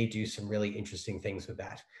 And they do some really interesting things with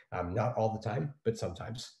that. Not all the time, but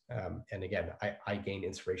sometimes. And again, I gain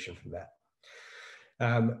inspiration from that.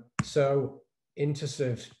 So to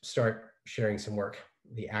sort of start sharing some work,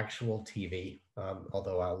 the actual TV,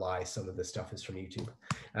 although I'll lie, some of this stuff is from YouTube.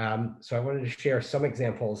 So I wanted to share some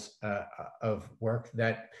examples of work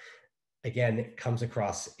that, again, it comes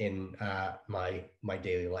across in my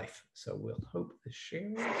daily life. So we'll hope this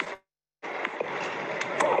shares.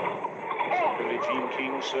 Billie Jean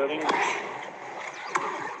King serving.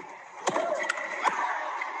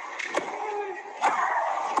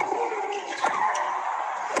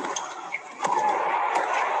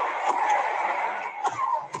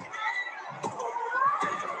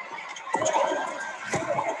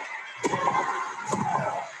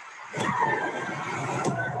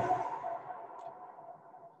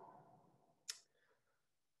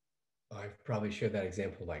 I've probably shared that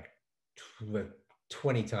example like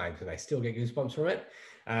 20 times and I still get goosebumps from it.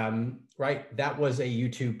 Right, that was a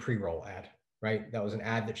YouTube pre-roll ad, right? That was an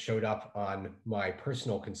ad that showed up on my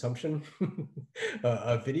personal consumption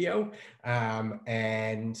of video.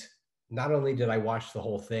 And not only did I watch the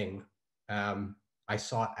whole thing, I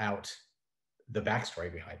sought out the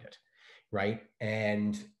backstory behind it, right?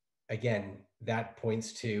 And again, that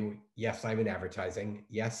points to, yes, I'm in advertising.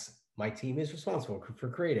 Yes, my team is responsible for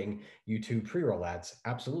creating YouTube pre-roll ads,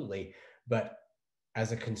 absolutely. But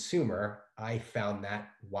as a consumer, I found that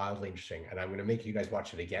wildly interesting. And I'm going to make you guys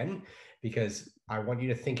watch it again because I want you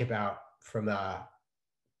to think about, from a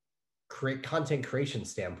content creation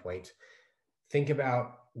standpoint, think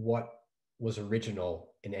about what was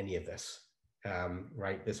original in any of this,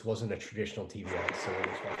 right? This wasn't a traditional TV ad, so we'll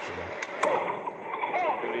just watch it again.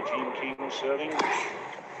 Billie Jean King serving.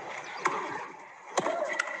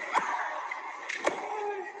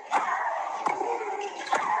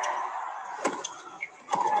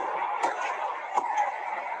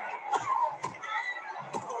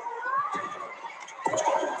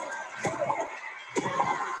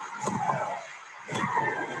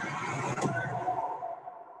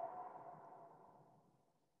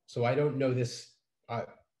 So I don't know this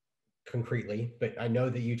concretely, but I know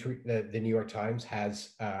that the New York Times has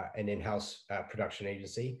an in-house production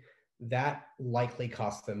agency. That likely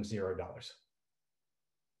cost them $0.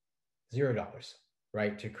 $0,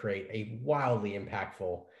 right? To create a wildly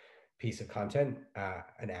impactful piece of content,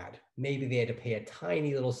 an ad. Maybe they had to pay a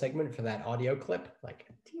tiny little segment for that audio clip, like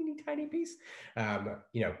a teeny tiny piece,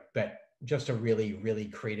 but just a really, really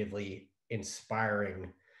creatively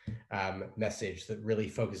inspiring message that really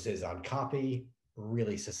focuses on copy,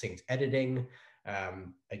 really succinct editing,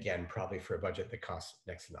 again, probably for a budget that costs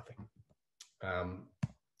next to nothing.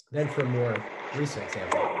 Then for a more recent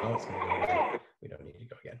example, it's going to go again. We don't need to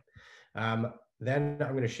go again. Then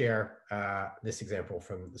I'm going to share this example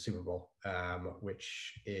from the Super Bowl,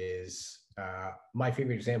 which is my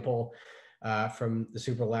favorite example from the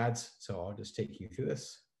Super Bowl ads. So I'll just take you through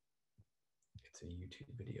this. It's a YouTube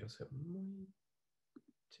video, so it might take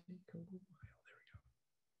a little while.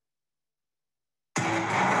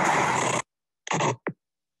 There we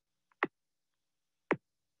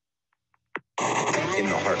go. In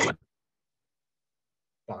the heartland.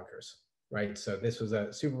 Bonkers, right? So this was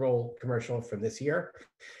a Super Bowl commercial from this year,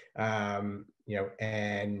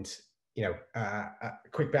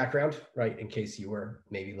 quick background, right? In case you were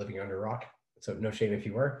maybe living under a rock. So no shame if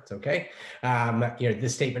you were, it's okay.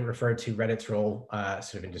 This statement referred to Reddit's role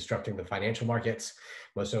sort of in disrupting the financial markets,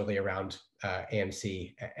 most notably around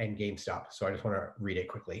AMC and GameStop. So I just want to read it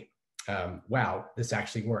quickly. Wow, this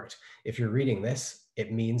actually worked. If you're reading this,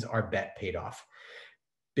 it means our bet paid off.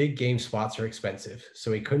 Big game spots are expensive,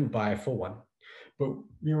 so we couldn't buy a full one. But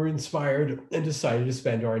we were inspired and decided to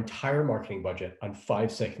spend our entire marketing budget on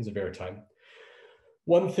 5 seconds of airtime.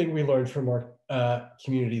 One thing we learned from our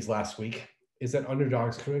communities last week is that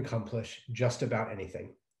underdogs can accomplish just about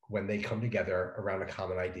anything when they come together around a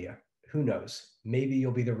common idea. Who knows? Maybe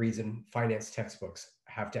you'll be the reason finance textbooks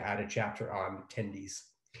have to add a chapter on tendies.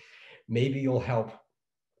 Maybe you'll help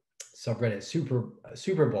subreddit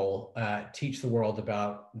Super Bowl teach the world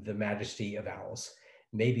about the majesty of owls.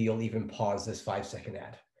 Maybe you'll even pause this 5-second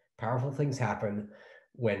ad. Powerful things happen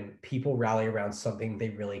when people rally around something they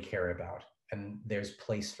really care about, and there's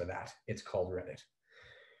place for that. It's called Reddit.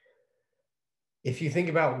 If you think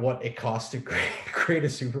about what it costs to create a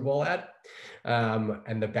Super Bowl ad,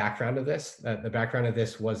 and the background of this,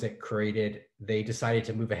 was they decided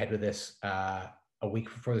to move ahead with this a week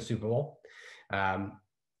before the Super Bowl.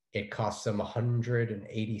 It cost them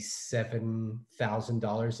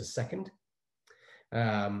 $187,000 a second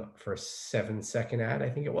for a 7-second ad, I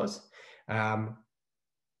think it was.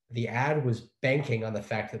 The ad was banking on the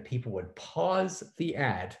fact that people would pause the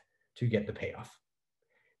ad to get the payoff,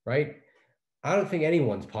 right? I don't think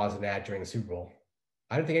anyone's paused an ad during the Super Bowl.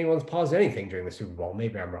 I don't think anyone's paused anything during the Super Bowl.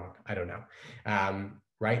 Maybe I'm wrong. I don't know.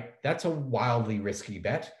 Right? That's a wildly risky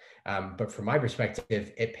bet. But from my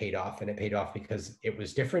perspective, it paid off, and it paid off because it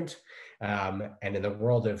was different. And in the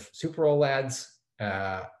world of Super Bowl ads,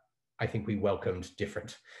 I think we welcomed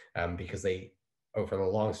different because they, over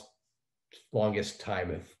the longest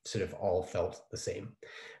time, have sort of all felt the same.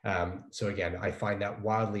 So again, I find that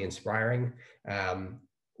wildly inspiring,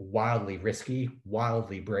 wildly risky,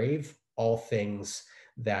 wildly brave, all things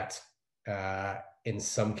that in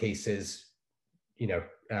some cases,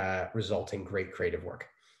 result in great creative work.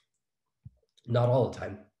 Not all the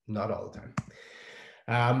time, not all the time.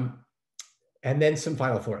 And then some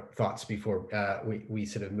final thoughts before we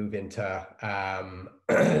sort of move into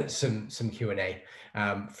some Q&A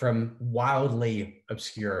from wildly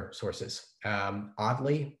obscure sources.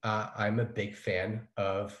 Oddly, I'm a big fan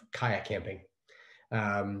of kayak camping.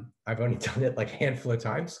 I've only done it like a handful of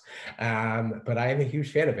times, but I am a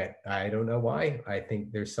huge fan of it. I don't know why. I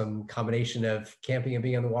think there's some combination of camping and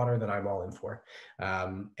being on the water that I'm all in for.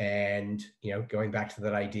 And, going back to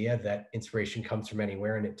that idea that inspiration comes from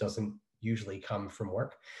anywhere and it doesn't usually come from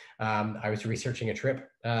work. I was researching a trip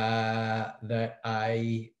that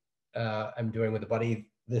I am doing with a buddy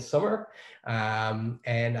this summer,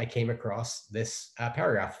 and I came across this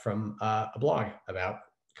paragraph from a blog about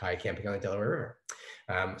kayak camping on the Delaware River.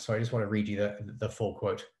 So I just want to read you the full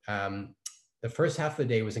quote. The first half of the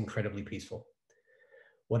day was incredibly peaceful.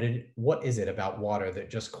 What is it about water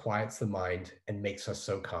that just quiets the mind and makes us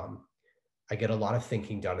so calm? I get a lot of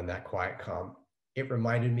thinking done in that quiet calm. It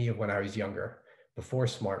reminded me of when I was younger, before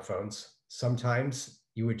smartphones. Sometimes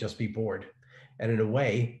you would just be bored. And in a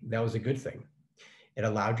way, that was a good thing. It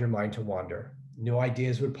allowed your mind to wander. New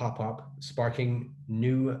ideas would pop up, sparking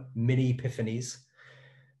new mini epiphanies.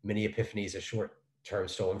 Mini epiphanies, a short term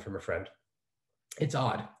stolen from a friend. It's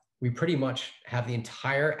odd. We pretty much have the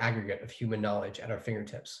entire aggregate of human knowledge at our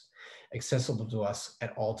fingertips, accessible to us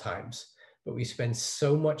at all times, but we spend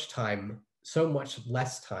so much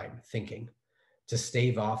less time thinking to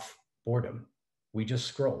stave off boredom. We just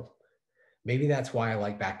scroll. Maybe that's why I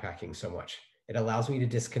like backpacking so much. It allows me to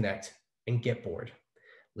disconnect and get bored,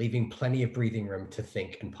 leaving plenty of breathing room to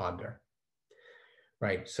think and ponder.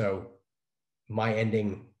 Right, so my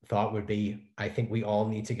ending thought would be, I think we all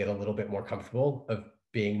need to get a little bit more comfortable of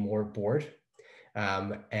being more bored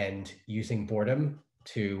and using boredom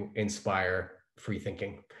to inspire free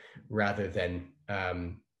thinking rather than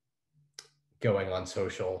going on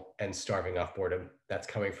social and starving off boredom. That's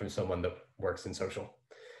coming from someone that works in social.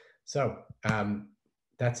 So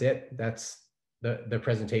that's it. That's the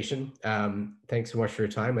presentation. Thanks so much for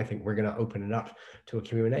your time. I think we're going to open it up to a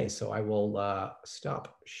Q&A. So I will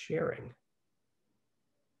stop sharing.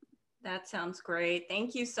 That sounds great.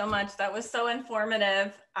 Thank you so much. That was so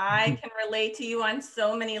informative. I can relate to you on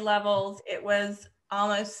so many levels. It was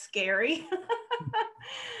almost scary.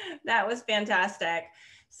 That was fantastic.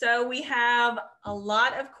 So we have a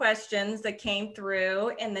lot of questions that came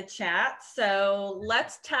through in the chat. So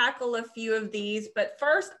let's tackle a few of these. But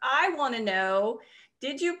first, I want to know,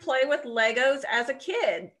 did you play with Legos as a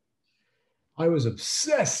kid? I was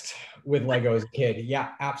obsessed with Lego as a kid. Yeah,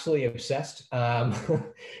 absolutely obsessed.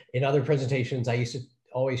 In other presentations, I used to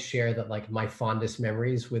always share that like my fondest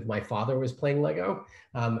memories with my father was playing Lego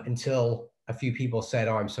until a few people said,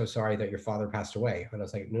 "Oh, I'm so sorry that your father passed away." And I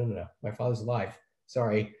was like, no, my father's alive.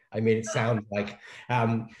 Sorry, I made it sound like.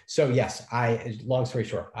 So yes, long story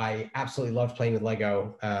short, I absolutely loved playing with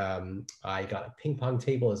Lego. I got a ping pong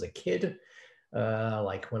table as a kid.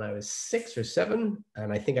 Like when I was 6 or 7,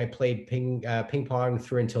 and I think I played ping pong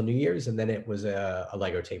through until New Year's, and then it was a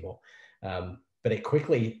Lego table. But it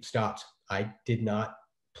quickly stopped. I did not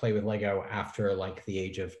play with Lego after like the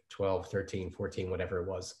age of 12, 13, 14, whatever it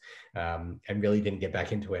was, and really didn't get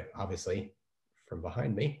back into it, obviously, from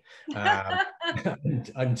behind me,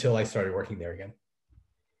 until I started working there again.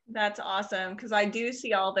 That's awesome, because I do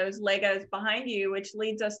see all those Legos behind you, which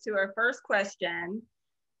leads us to our first question.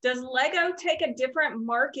 Does Lego take a different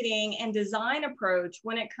marketing and design approach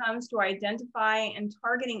when it comes to identifying and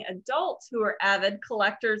targeting adults who are avid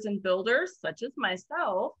collectors and builders, such as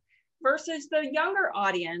myself, versus the younger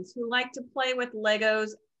audience who like to play with Legos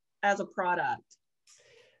as a product?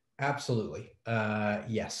 Absolutely.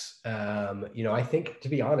 Yes. I think, to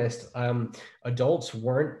be honest, adults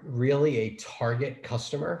weren't really a target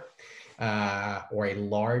customer, or a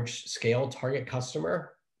large scale target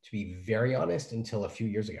customer, to be very honest, until a few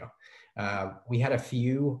years ago. We had a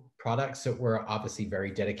few products that were obviously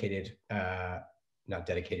very dedicated, not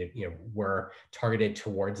dedicated, were targeted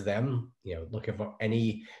towards them. Look at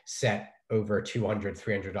any set over $200,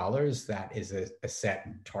 $300, that is a set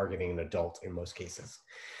targeting an adult in most cases.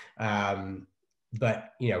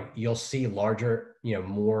 But you'll see larger,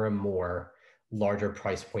 more and more larger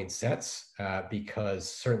price point sets,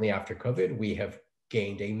 because certainly after COVID, we have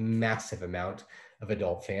gained a massive amount of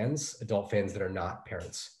adult fans that are not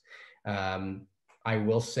parents. I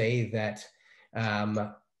will say that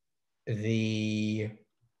the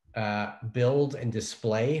build and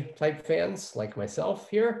display type fans like myself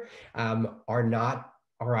here are not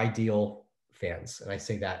our ideal fans. And I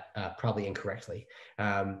say that probably incorrectly.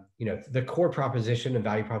 The core proposition and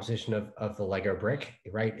value proposition of the Lego brick,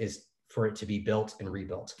 right, is for it to be built and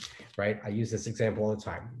rebuilt, right? I use this example all the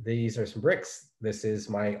time. These are some bricks. This is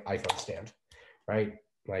my iPhone stand, right?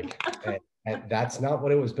 Like, and that's not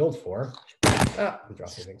what it was built for. I'm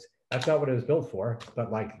dropping things. That's not what it was built for,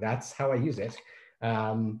 but like, that's how I use it.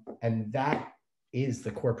 And that is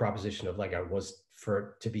the core proposition of Lego, was for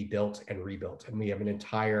it to be built and rebuilt. And we have an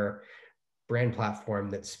entire brand platform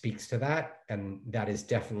that speaks to that. And that is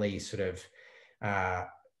definitely sort of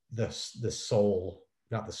the sole,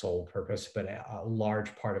 not the sole purpose, but a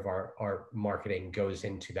large part of our marketing goes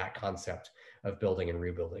into that concept of building and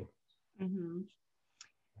rebuilding. Mm-hmm.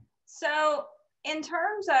 So in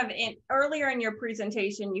terms of earlier in your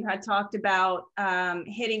presentation, you had talked about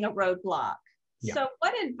hitting a roadblock. Yeah. So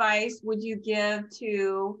what advice would you give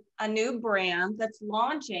to a new brand that's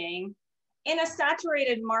launching in a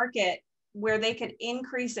saturated market where they could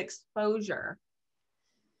increase exposure?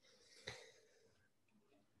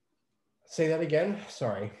 Say that again.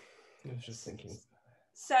 Sorry. I was just thinking.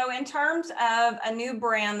 So in terms of a new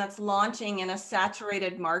brand that's launching in a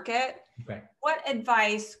saturated market, okay, what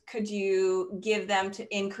advice could you give them to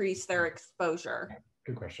increase their exposure?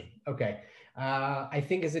 Good question. Okay. I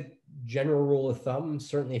think as a general rule of thumb,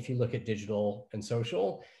 certainly if you look at digital and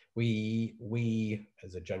social, we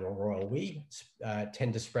as a general rule, we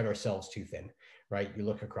tend to spread ourselves too thin, right? You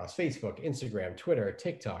look across Facebook, Instagram, Twitter,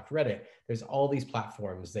 TikTok, Reddit, there's all these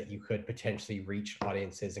platforms that you could potentially reach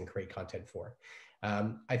audiences and create content for.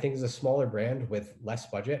 I think as a smaller brand with less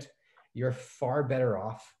budget, you're far better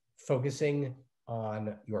off focusing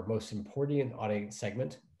on your most important audience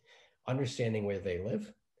segment, understanding where they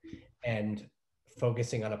live, and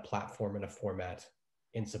focusing on a platform and a format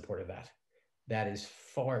in support of that. That is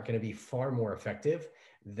going to be far more effective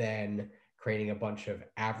than creating a bunch of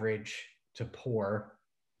average to poor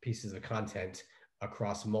pieces of content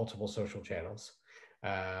across multiple social channels,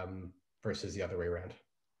 versus the other way around.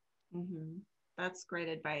 Mm-hmm. That's great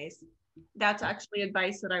advice. That's actually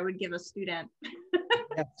advice that I would give a student.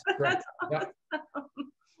 That's awesome. Yep.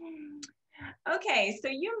 Okay, so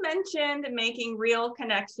you mentioned making real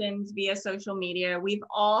connections via social media. We've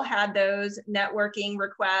all had those networking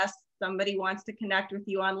requests. Somebody wants to connect with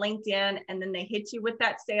you on LinkedIn, and then they hit you with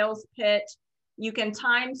that sales pitch. You can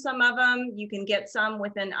time some of them. You can get some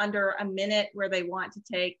within under a minute where they want to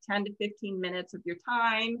take 10 to 15 minutes of your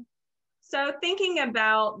time. So thinking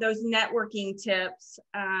about those networking tips,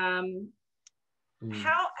 how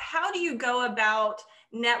do you go about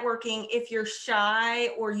networking if you're shy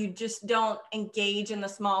or you just don't engage in the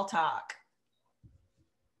small talk?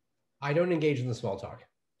 I don't engage in the small talk.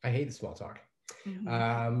 I hate the small talk.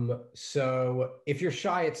 Mm-hmm. So if you're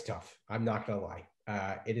shy, it's tough. I'm not gonna lie.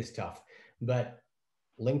 It is tough, but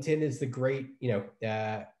LinkedIn is the great,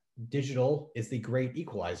 digital is the great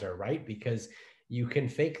equalizer, right? Because you can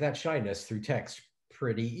fake that shyness through text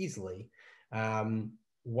pretty easily.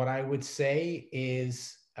 What I would say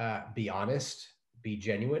is be honest, be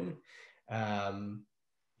genuine. I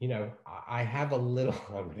have a little,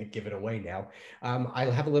 I'm going to give it away now. I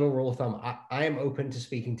have a little rule of thumb. I am open to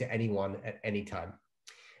speaking to anyone at any time.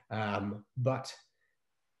 But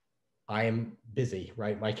I am busy,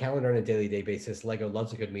 right? My calendar on a daily day basis, Lego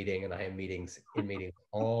loves a good meeting, and I have meetings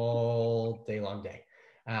all day long day.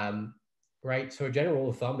 Right. So a general rule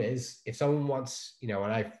of thumb is if someone wants,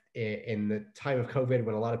 and in the time of COVID,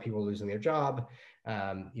 when a lot of people are losing their job,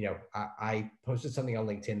 I posted something on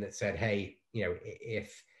LinkedIn that said, hey,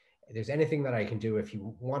 if there's anything that I can do, if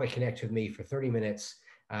you want to connect with me for 30 minutes,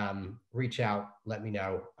 reach out, let me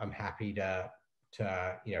know. I'm happy to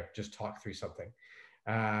just talk through something.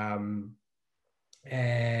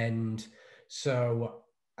 And so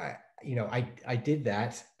I did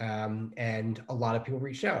that, and a lot of people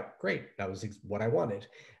reached out. Great, that was what I wanted,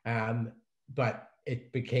 but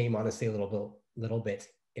it became honestly a little bit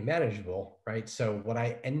unmanageable, right? So what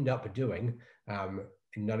I end up doing, and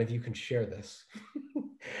none of you can share this,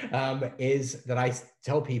 is that I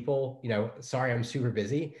tell people, sorry, I'm super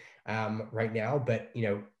busy right now, but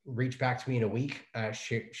reach back to me in a week,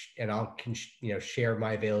 and I'll share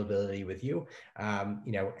my availability with you,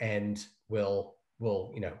 and we'll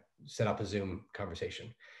set up a Zoom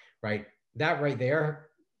conversation, right? That right there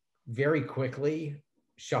very quickly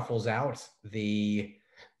shuffles out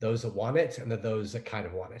those that want it and those that kind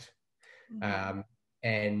of want it. Mm-hmm.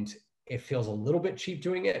 And it feels a little bit cheap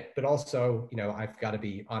doing it, but also, I've got to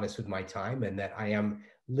be honest with my time, and that I am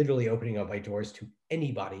literally opening up my doors to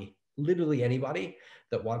anybody, literally anybody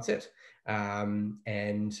that wants it.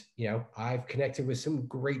 And, I've connected with some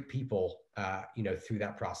great people, through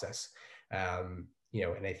that process. And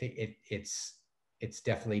I think it's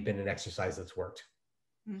definitely been an exercise that's worked.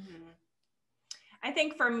 Mm-hmm. I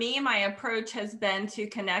think for me, my approach has been to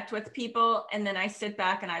connect with people, and then I sit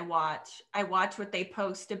back and I watch what they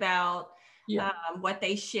post about, what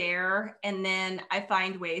they share, and then I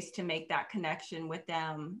find ways to make that connection with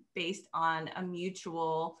them based on a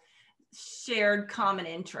mutual shared common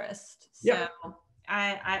interest. So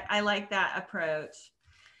I like that approach.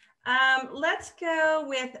 Let's go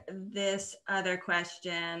with this other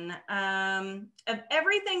question. Of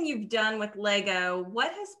everything you've done with Lego,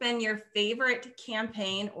 what has been your favorite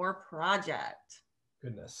campaign or project?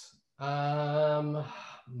 Goodness. Man.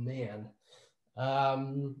 I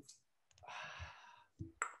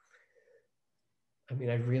mean,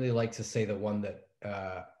 I'd really like to say the one that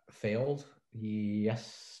failed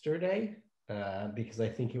yesterday, because I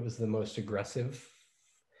think it was the most aggressive,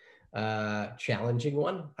 challenging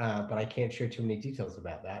one, but I can't share too many details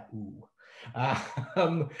about that.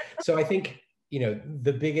 So I think,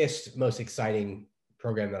 the biggest, most exciting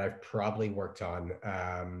program that I've probably worked on,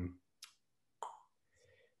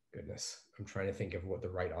 goodness, I'm trying to think of what the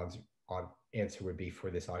right answer would be for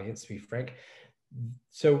this audience, to be frank.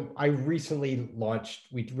 So we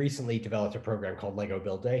recently developed a program called Lego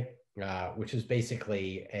Build Day, which is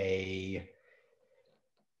basically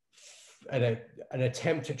an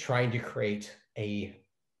attempt at trying to create a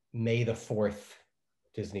May the 4th,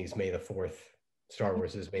 Disney's May the 4th, Star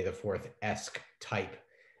Wars's May the 4th-esque type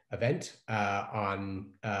event on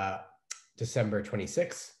December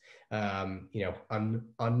 26th.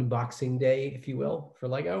 Unboxing day, if you will, for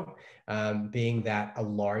Lego, being that a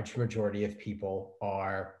large majority of people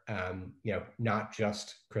are, not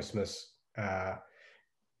just Christmas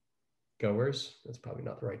goers. That's probably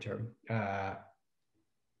not the right term.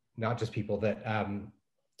 Not just people that,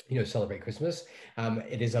 celebrate Christmas.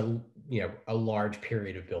 It is a large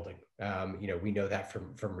period of building. We know that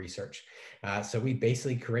from research. So we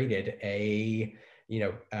basically created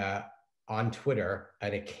on Twitter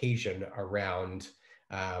an occasion around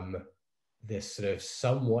this sort of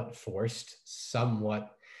somewhat forced,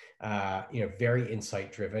 somewhat very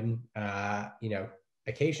insight driven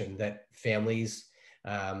occasion that families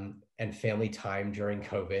and family time during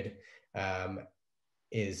COVID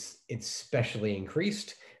is especially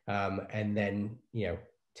increased, and then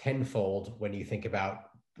tenfold when you think about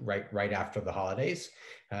right after the holidays,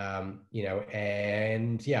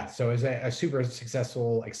 and so it was a super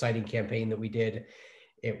successful, exciting campaign that we did.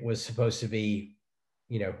 It was supposed to be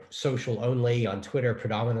social only on Twitter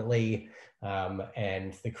predominantly,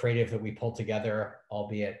 and the creative that we pulled together,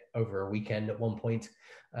 albeit over a weekend at one point,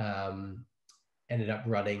 ended up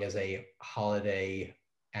running as a holiday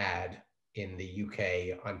ad in the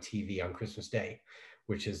UK on TV on Christmas Day,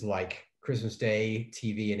 which is like Christmas Day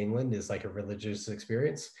TV in England is like a religious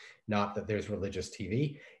experience. Not that there's religious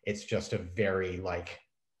TV. It's just a very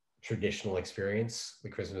traditional experience. The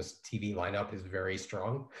Christmas TV lineup is very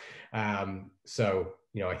strong. So,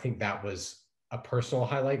 I think that was a personal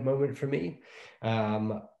highlight moment for me.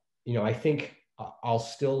 I think I'll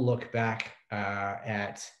still look back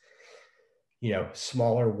at,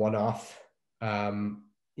 smaller one-off,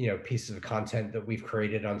 pieces of content that we've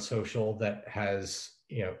created on social that has,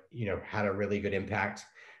 had a really good impact.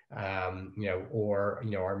 or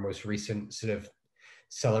our most recent sort of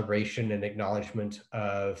celebration and acknowledgement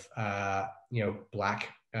of Black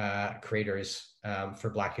creators for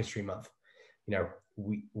Black History Month.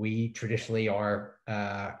 We traditionally are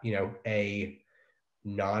a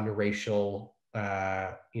non-racial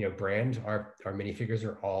brand. Our minifigures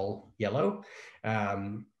are all yellow,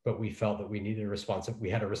 but we felt that we needed we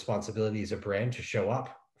had a responsibility as a brand to show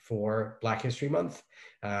up for Black History Month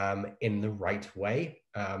in the right way,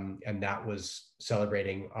 and that was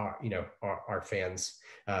celebrating our fans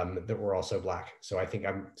that were also Black. So I think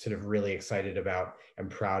I'm sort of really excited about and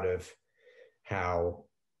proud of how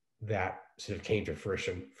that sort of came to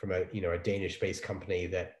fruition from a Danish-based company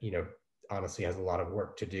that honestly has a lot of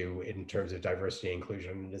work to do in terms of diversity and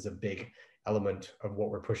inclusion. It is a big element of what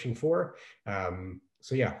we're pushing for.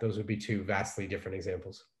 So yeah, those would be two vastly different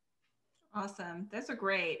examples. Awesome. Those are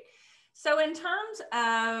great. So in terms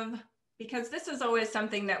of, because this is always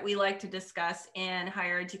something that we like to discuss in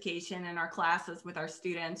higher education in our classes with our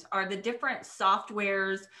students, are the different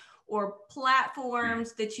softwares or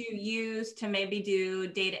platforms that you use to maybe do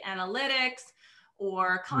data analytics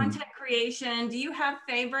or content creation. Do you have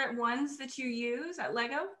favorite ones that you use at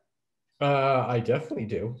LEGO? I definitely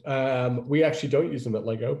do. We actually don't use them at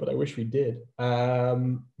LEGO, but I wish we did.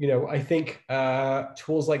 I think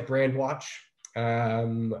tools like BrandWatch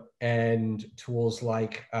and tools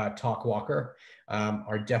like TalkWalker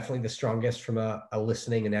are definitely the strongest from a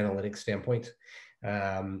listening and analytics standpoint.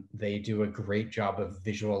 They do a great job of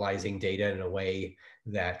visualizing data in a way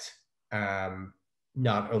that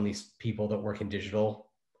not only people that work in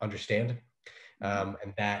digital understand,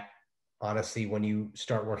 and that honestly, when you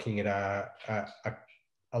start working at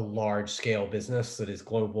a large scale business that is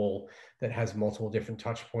global, that has multiple different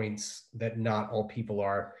touch points, that not all people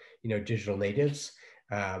are, digital natives,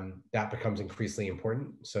 that becomes increasingly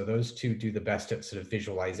important. So those two do the best at sort of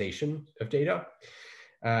visualization of data.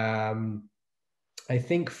 I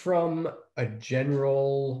think from a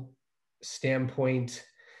general standpoint,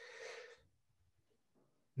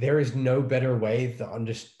 there is no better way to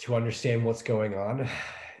understand what's going on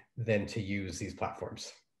than to use these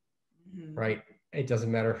platforms, right? It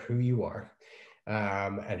doesn't matter who you are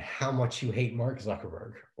and how much you hate Mark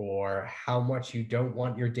Zuckerberg or how much you don't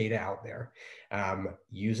want your data out there.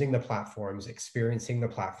 Using the platforms, experiencing the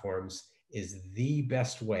platforms is the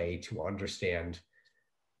best way to understand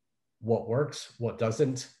what works, what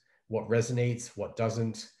doesn't, what resonates, what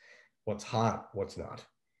doesn't, what's hot, what's not,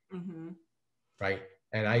 right?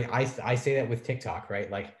 And I say that with TikTok,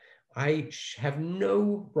 right? Like I have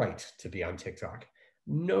no right to be on TikTok,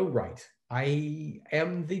 no right. I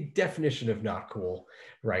am the definition of not cool,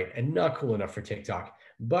 right? And not cool enough for TikTok,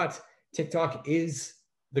 but TikTok is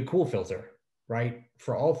the cool filter, right?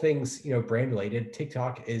 For all things, brand related,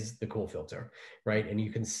 TikTok is the cool filter, right? And you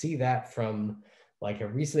can see that from like a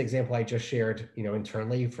recent example I just shared,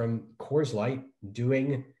 internally from Coors Light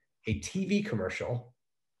doing a TV commercial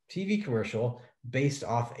based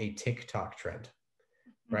off a TikTok trend,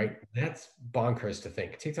 right? That's bonkers to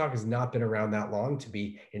think. TikTok has not been around that long to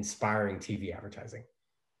be inspiring TV advertising.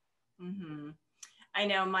 I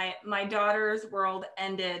know my daughter's world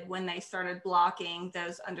ended when they started blocking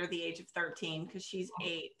those under the age of 13 because she's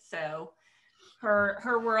 8. So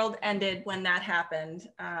her world ended when that happened.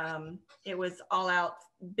 It was all out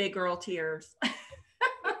big girl tears.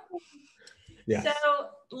 Yes. So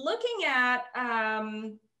looking at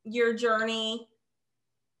your journey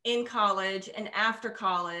in college and after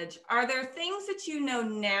college, are there things that you know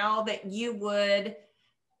now that you would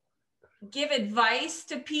give advice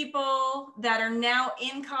to people that are now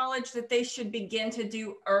in college that they should begin to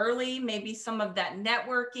do early? Maybe some of that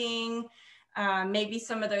networking, maybe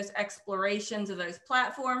some of those explorations of those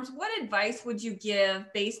platforms. What advice would you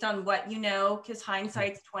give based on what you know, because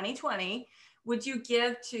hindsight's 2020, would you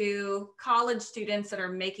give to college students that are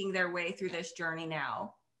making their way through this journey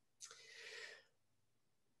now?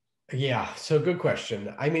 Yeah, so good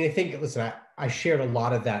question. I mean, I think, listen, I shared a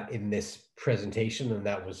lot of that in this presentation, and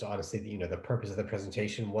that was honestly, the purpose of the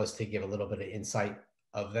presentation was to give a little bit of insight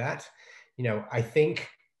of that. I think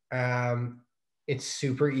it's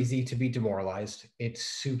super easy to be demoralized. It's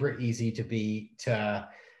super easy to be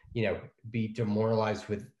demoralized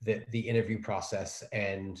with the interview process,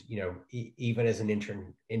 and even as an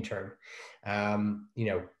intern,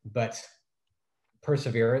 but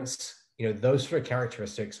perseverance, those sort of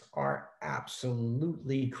characteristics are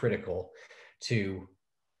absolutely critical to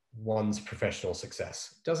one's professional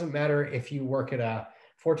success. Doesn't matter if you work at a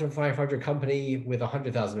Fortune 500 company with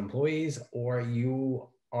 100,000 employees or you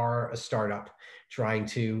are a startup trying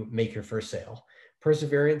to make your first sale.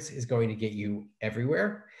 Perseverance is going to get you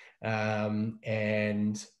everywhere.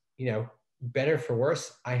 And better for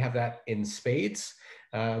worse, I have that in spades.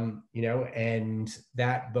 And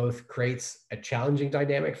that both creates a challenging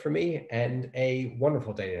dynamic for me and a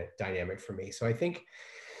wonderful dynamic for me. So I think,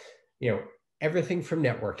 everything from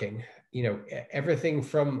networking, everything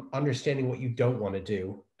from understanding what you don't want to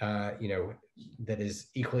do, that is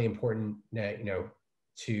equally important,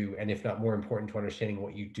 to, and if not more important, to understanding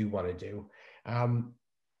what you do want to do.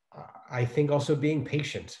 I think also being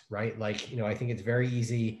patient, right? Like, I think it's very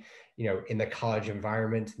easy, in the college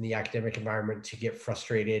environment, in the academic environment, to get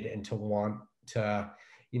frustrated and to want to,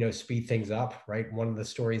 speed things up, right? One of the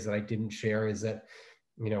stories that I didn't share is that,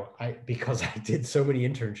 because I did so many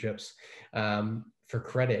internships for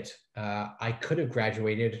credit, I could have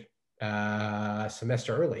graduated a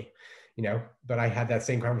semester early, but I had that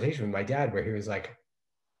same conversation with my dad where he was like,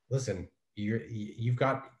 listen, you've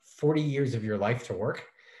got 40 years of your life to work.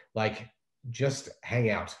 Like, just hang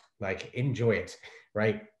out, like, enjoy it,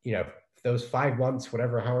 right? Those 5 months,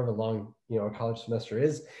 however long, a college semester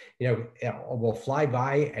is, it will fly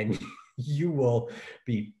by, and you will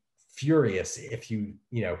be furious if you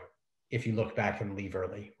look back and leave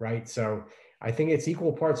early, right? So I think it's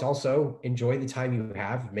equal parts also enjoy the time you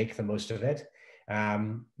have, make the most of it,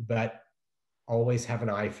 but always have an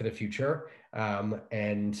eye for the future,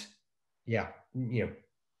 and yeah,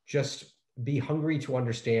 just be hungry to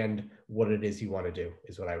understand what it is you want to do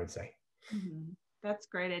is what I would say. Mm-hmm. That's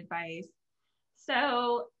great advice.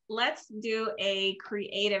 So let's do a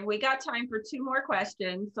creative. We got time for 2 more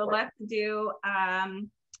questions. So let's do a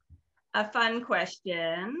fun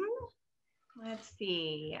question. Let's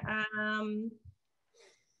see.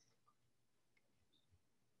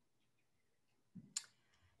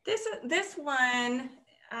 This one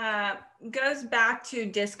goes back to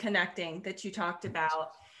disconnecting that you talked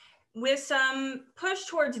about. With some push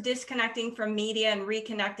towards disconnecting from media and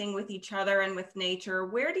reconnecting with each other and with nature,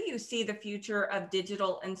 where do you see the future of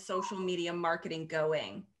digital and social media marketing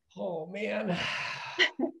going? Oh man.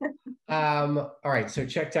 All right. So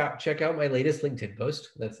check out my latest LinkedIn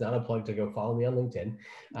post. That's not a plug to go follow me on LinkedIn.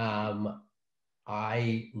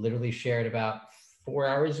 I literally shared about 4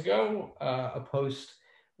 hours ago a post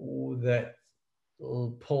that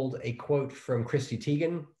pulled a quote from Christy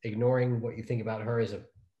Teigen, ignoring what you think about her as a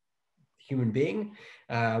human being,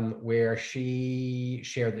 where she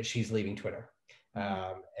shared that she's leaving Twitter.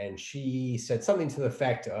 And she said something to the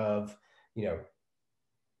effect of,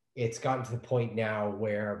 it's gotten to the point now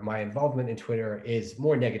where my involvement in Twitter is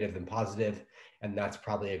more negative than positive, and that's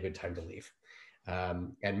probably a good time to leave.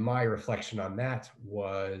 And my reflection on that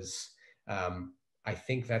was, I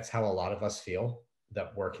think that's how a lot of us feel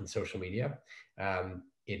that work in social media.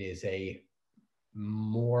 It is a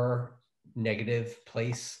more negative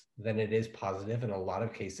place than it is positive in a lot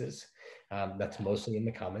of cases. That's mostly in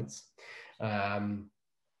the comments. And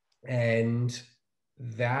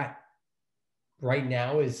that right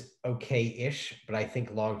now is okay-ish, but I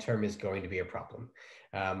think long-term is going to be a problem.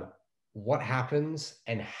 What happens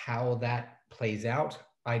and how that plays out,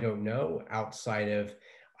 I don't know, outside of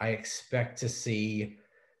I expect to see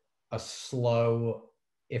a slow,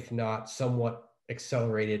 if not somewhat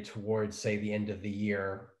accelerated towards, say, the end of the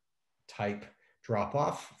year type drop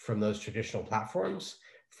off from those traditional platforms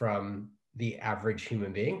from the average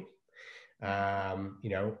human being.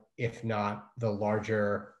 If not the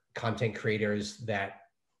larger content creators that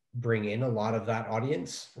bring in a lot of that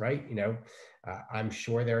audience, right? I'm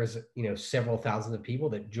sure there's, several thousands of people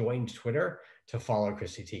that joined Twitter to follow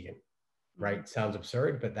Christy Teigen, right? Mm-hmm. Sounds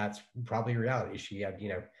absurd, but that's probably reality. She had,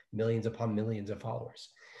 millions upon millions of followers.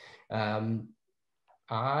 On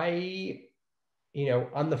the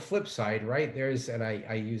flip side, right, and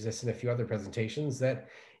I use this in a few other presentations, that,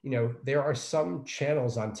 there are some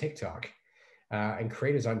channels on TikTok and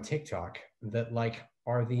creators on TikTok that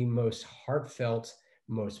are the most heartfelt,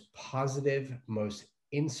 most positive, most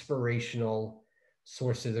inspirational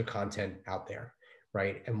sources of content out there,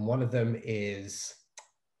 right? And one of them is,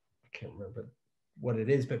 I can't remember what it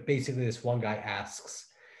is, but basically this one guy asks,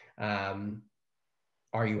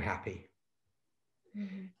 are you happy?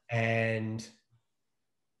 Mm-hmm. And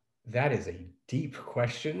that is a deep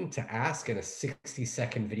question to ask in a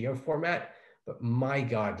 60-second video format, but my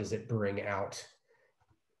God, does it bring out.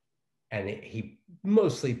 And he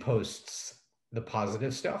mostly posts the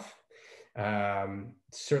positive stuff,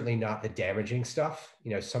 certainly not the damaging stuff.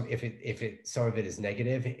 Some of it is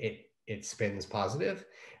negative, it spins positive.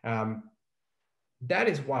 That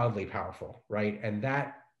is wildly powerful, right? And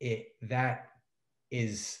that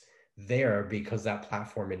is there because that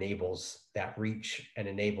platform enables that reach and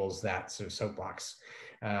enables that sort of soapbox,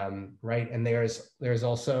 right? And there's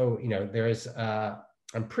also, there's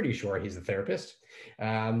I'm pretty sure he's a therapist.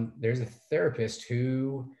 There's a therapist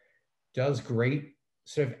who does great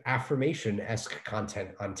sort of affirmation-esque content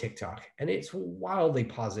on TikTok, and it's wildly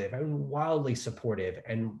positive and wildly supportive,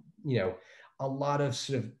 and a lot of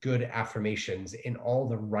sort of good affirmations in all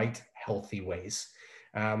the right healthy ways.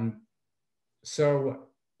 So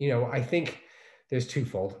I think there's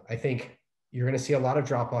twofold. I think you're going to see a lot of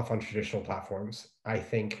drop off on traditional platforms. I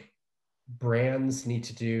think brands need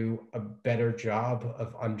to do a better job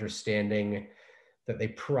of understanding that they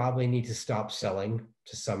probably need to stop selling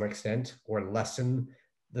to some extent, or lessen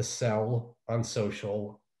the sell on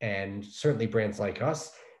social. And certainly brands like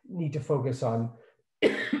us need to focus on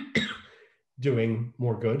doing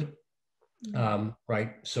more good,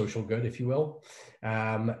 right? Social good, if you will.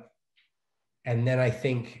 And then I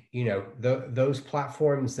think, those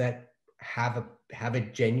platforms that have a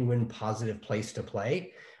genuine positive place to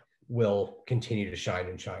play will continue to shine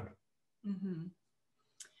and shine. Mm-hmm.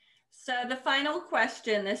 So the final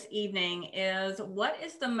question this evening is, what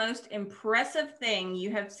is the most impressive thing you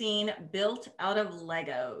have seen built out of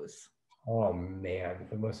Legos? Oh man,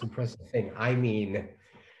 the most impressive thing. I mean,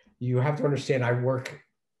 you have to understand,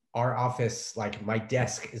 our office, like my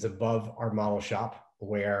desk is above our model shop,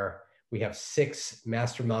 where we have 6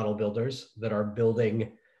 master model builders that are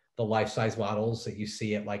building the life-size models that you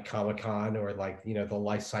see at like Comic-Con, or like, the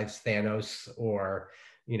life-size Thanos, or,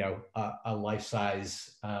 a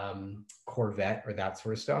life-size Corvette, or that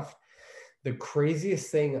sort of stuff. The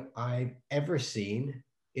craziest thing I've ever seen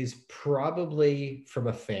is probably from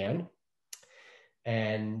a fan,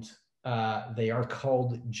 and they are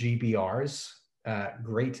called GBRs,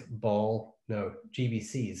 GBCs,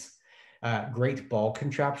 great ball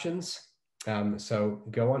contraptions. So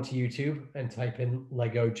go onto YouTube and type in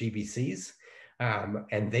Lego GBCs,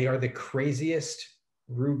 and they are the craziest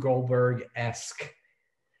Rube Goldberg-esque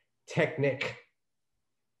Technic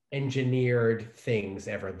engineered things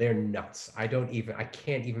ever. They're nuts. I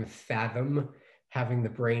can't even fathom having the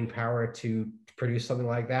brain power to produce something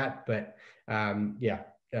like that. But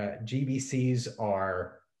GBCs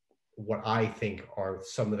are what I think are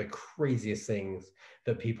some of the craziest things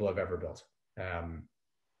that people have ever built.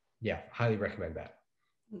 Highly recommend that.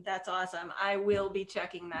 That's awesome. I will be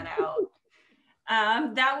checking that out.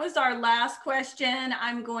 That was our last question.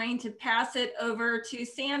 I'm going to pass it over to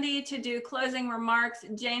Sandy to do closing remarks.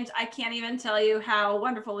 James, I can't even tell you how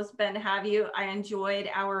wonderful it's been to have you. I enjoyed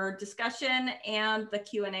our discussion and the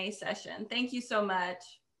Q&A session. Thank you so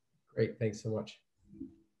much. Great, thanks so much.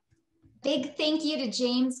 Big thank you to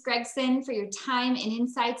James Gregson for your time and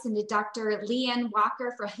insights, and to Dr. Leanne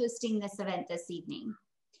Walker for hosting this event this evening.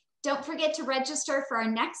 Don't forget to register for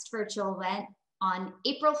our next virtual event on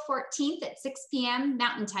April 14th at 6 p.m.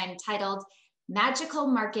 Mountain Time, titled Magical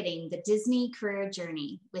Marketing, the Disney Career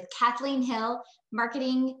Journey, with Kathleen Hill,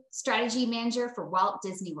 Marketing Strategy Manager for Walt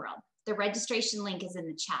Disney World. The registration link is in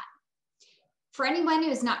the chat. For anyone who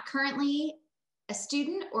is not currently a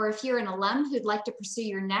student, or if you're an alum who'd like to pursue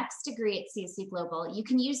your next degree at CSU Global, you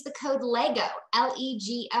can use the code LEGO,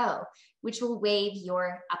 L-E-G-O, which will waive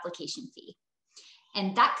your application fee.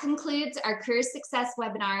 And that concludes our Career Success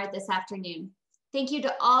webinar this afternoon. Thank you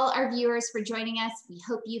to all our viewers for joining us. We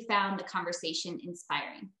hope you found the conversation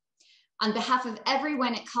inspiring. On behalf of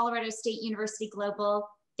everyone at Colorado State University Global,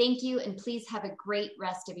 thank you, and please have a great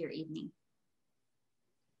rest of your evening.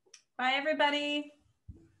 Bye, everybody.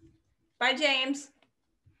 Bye, James.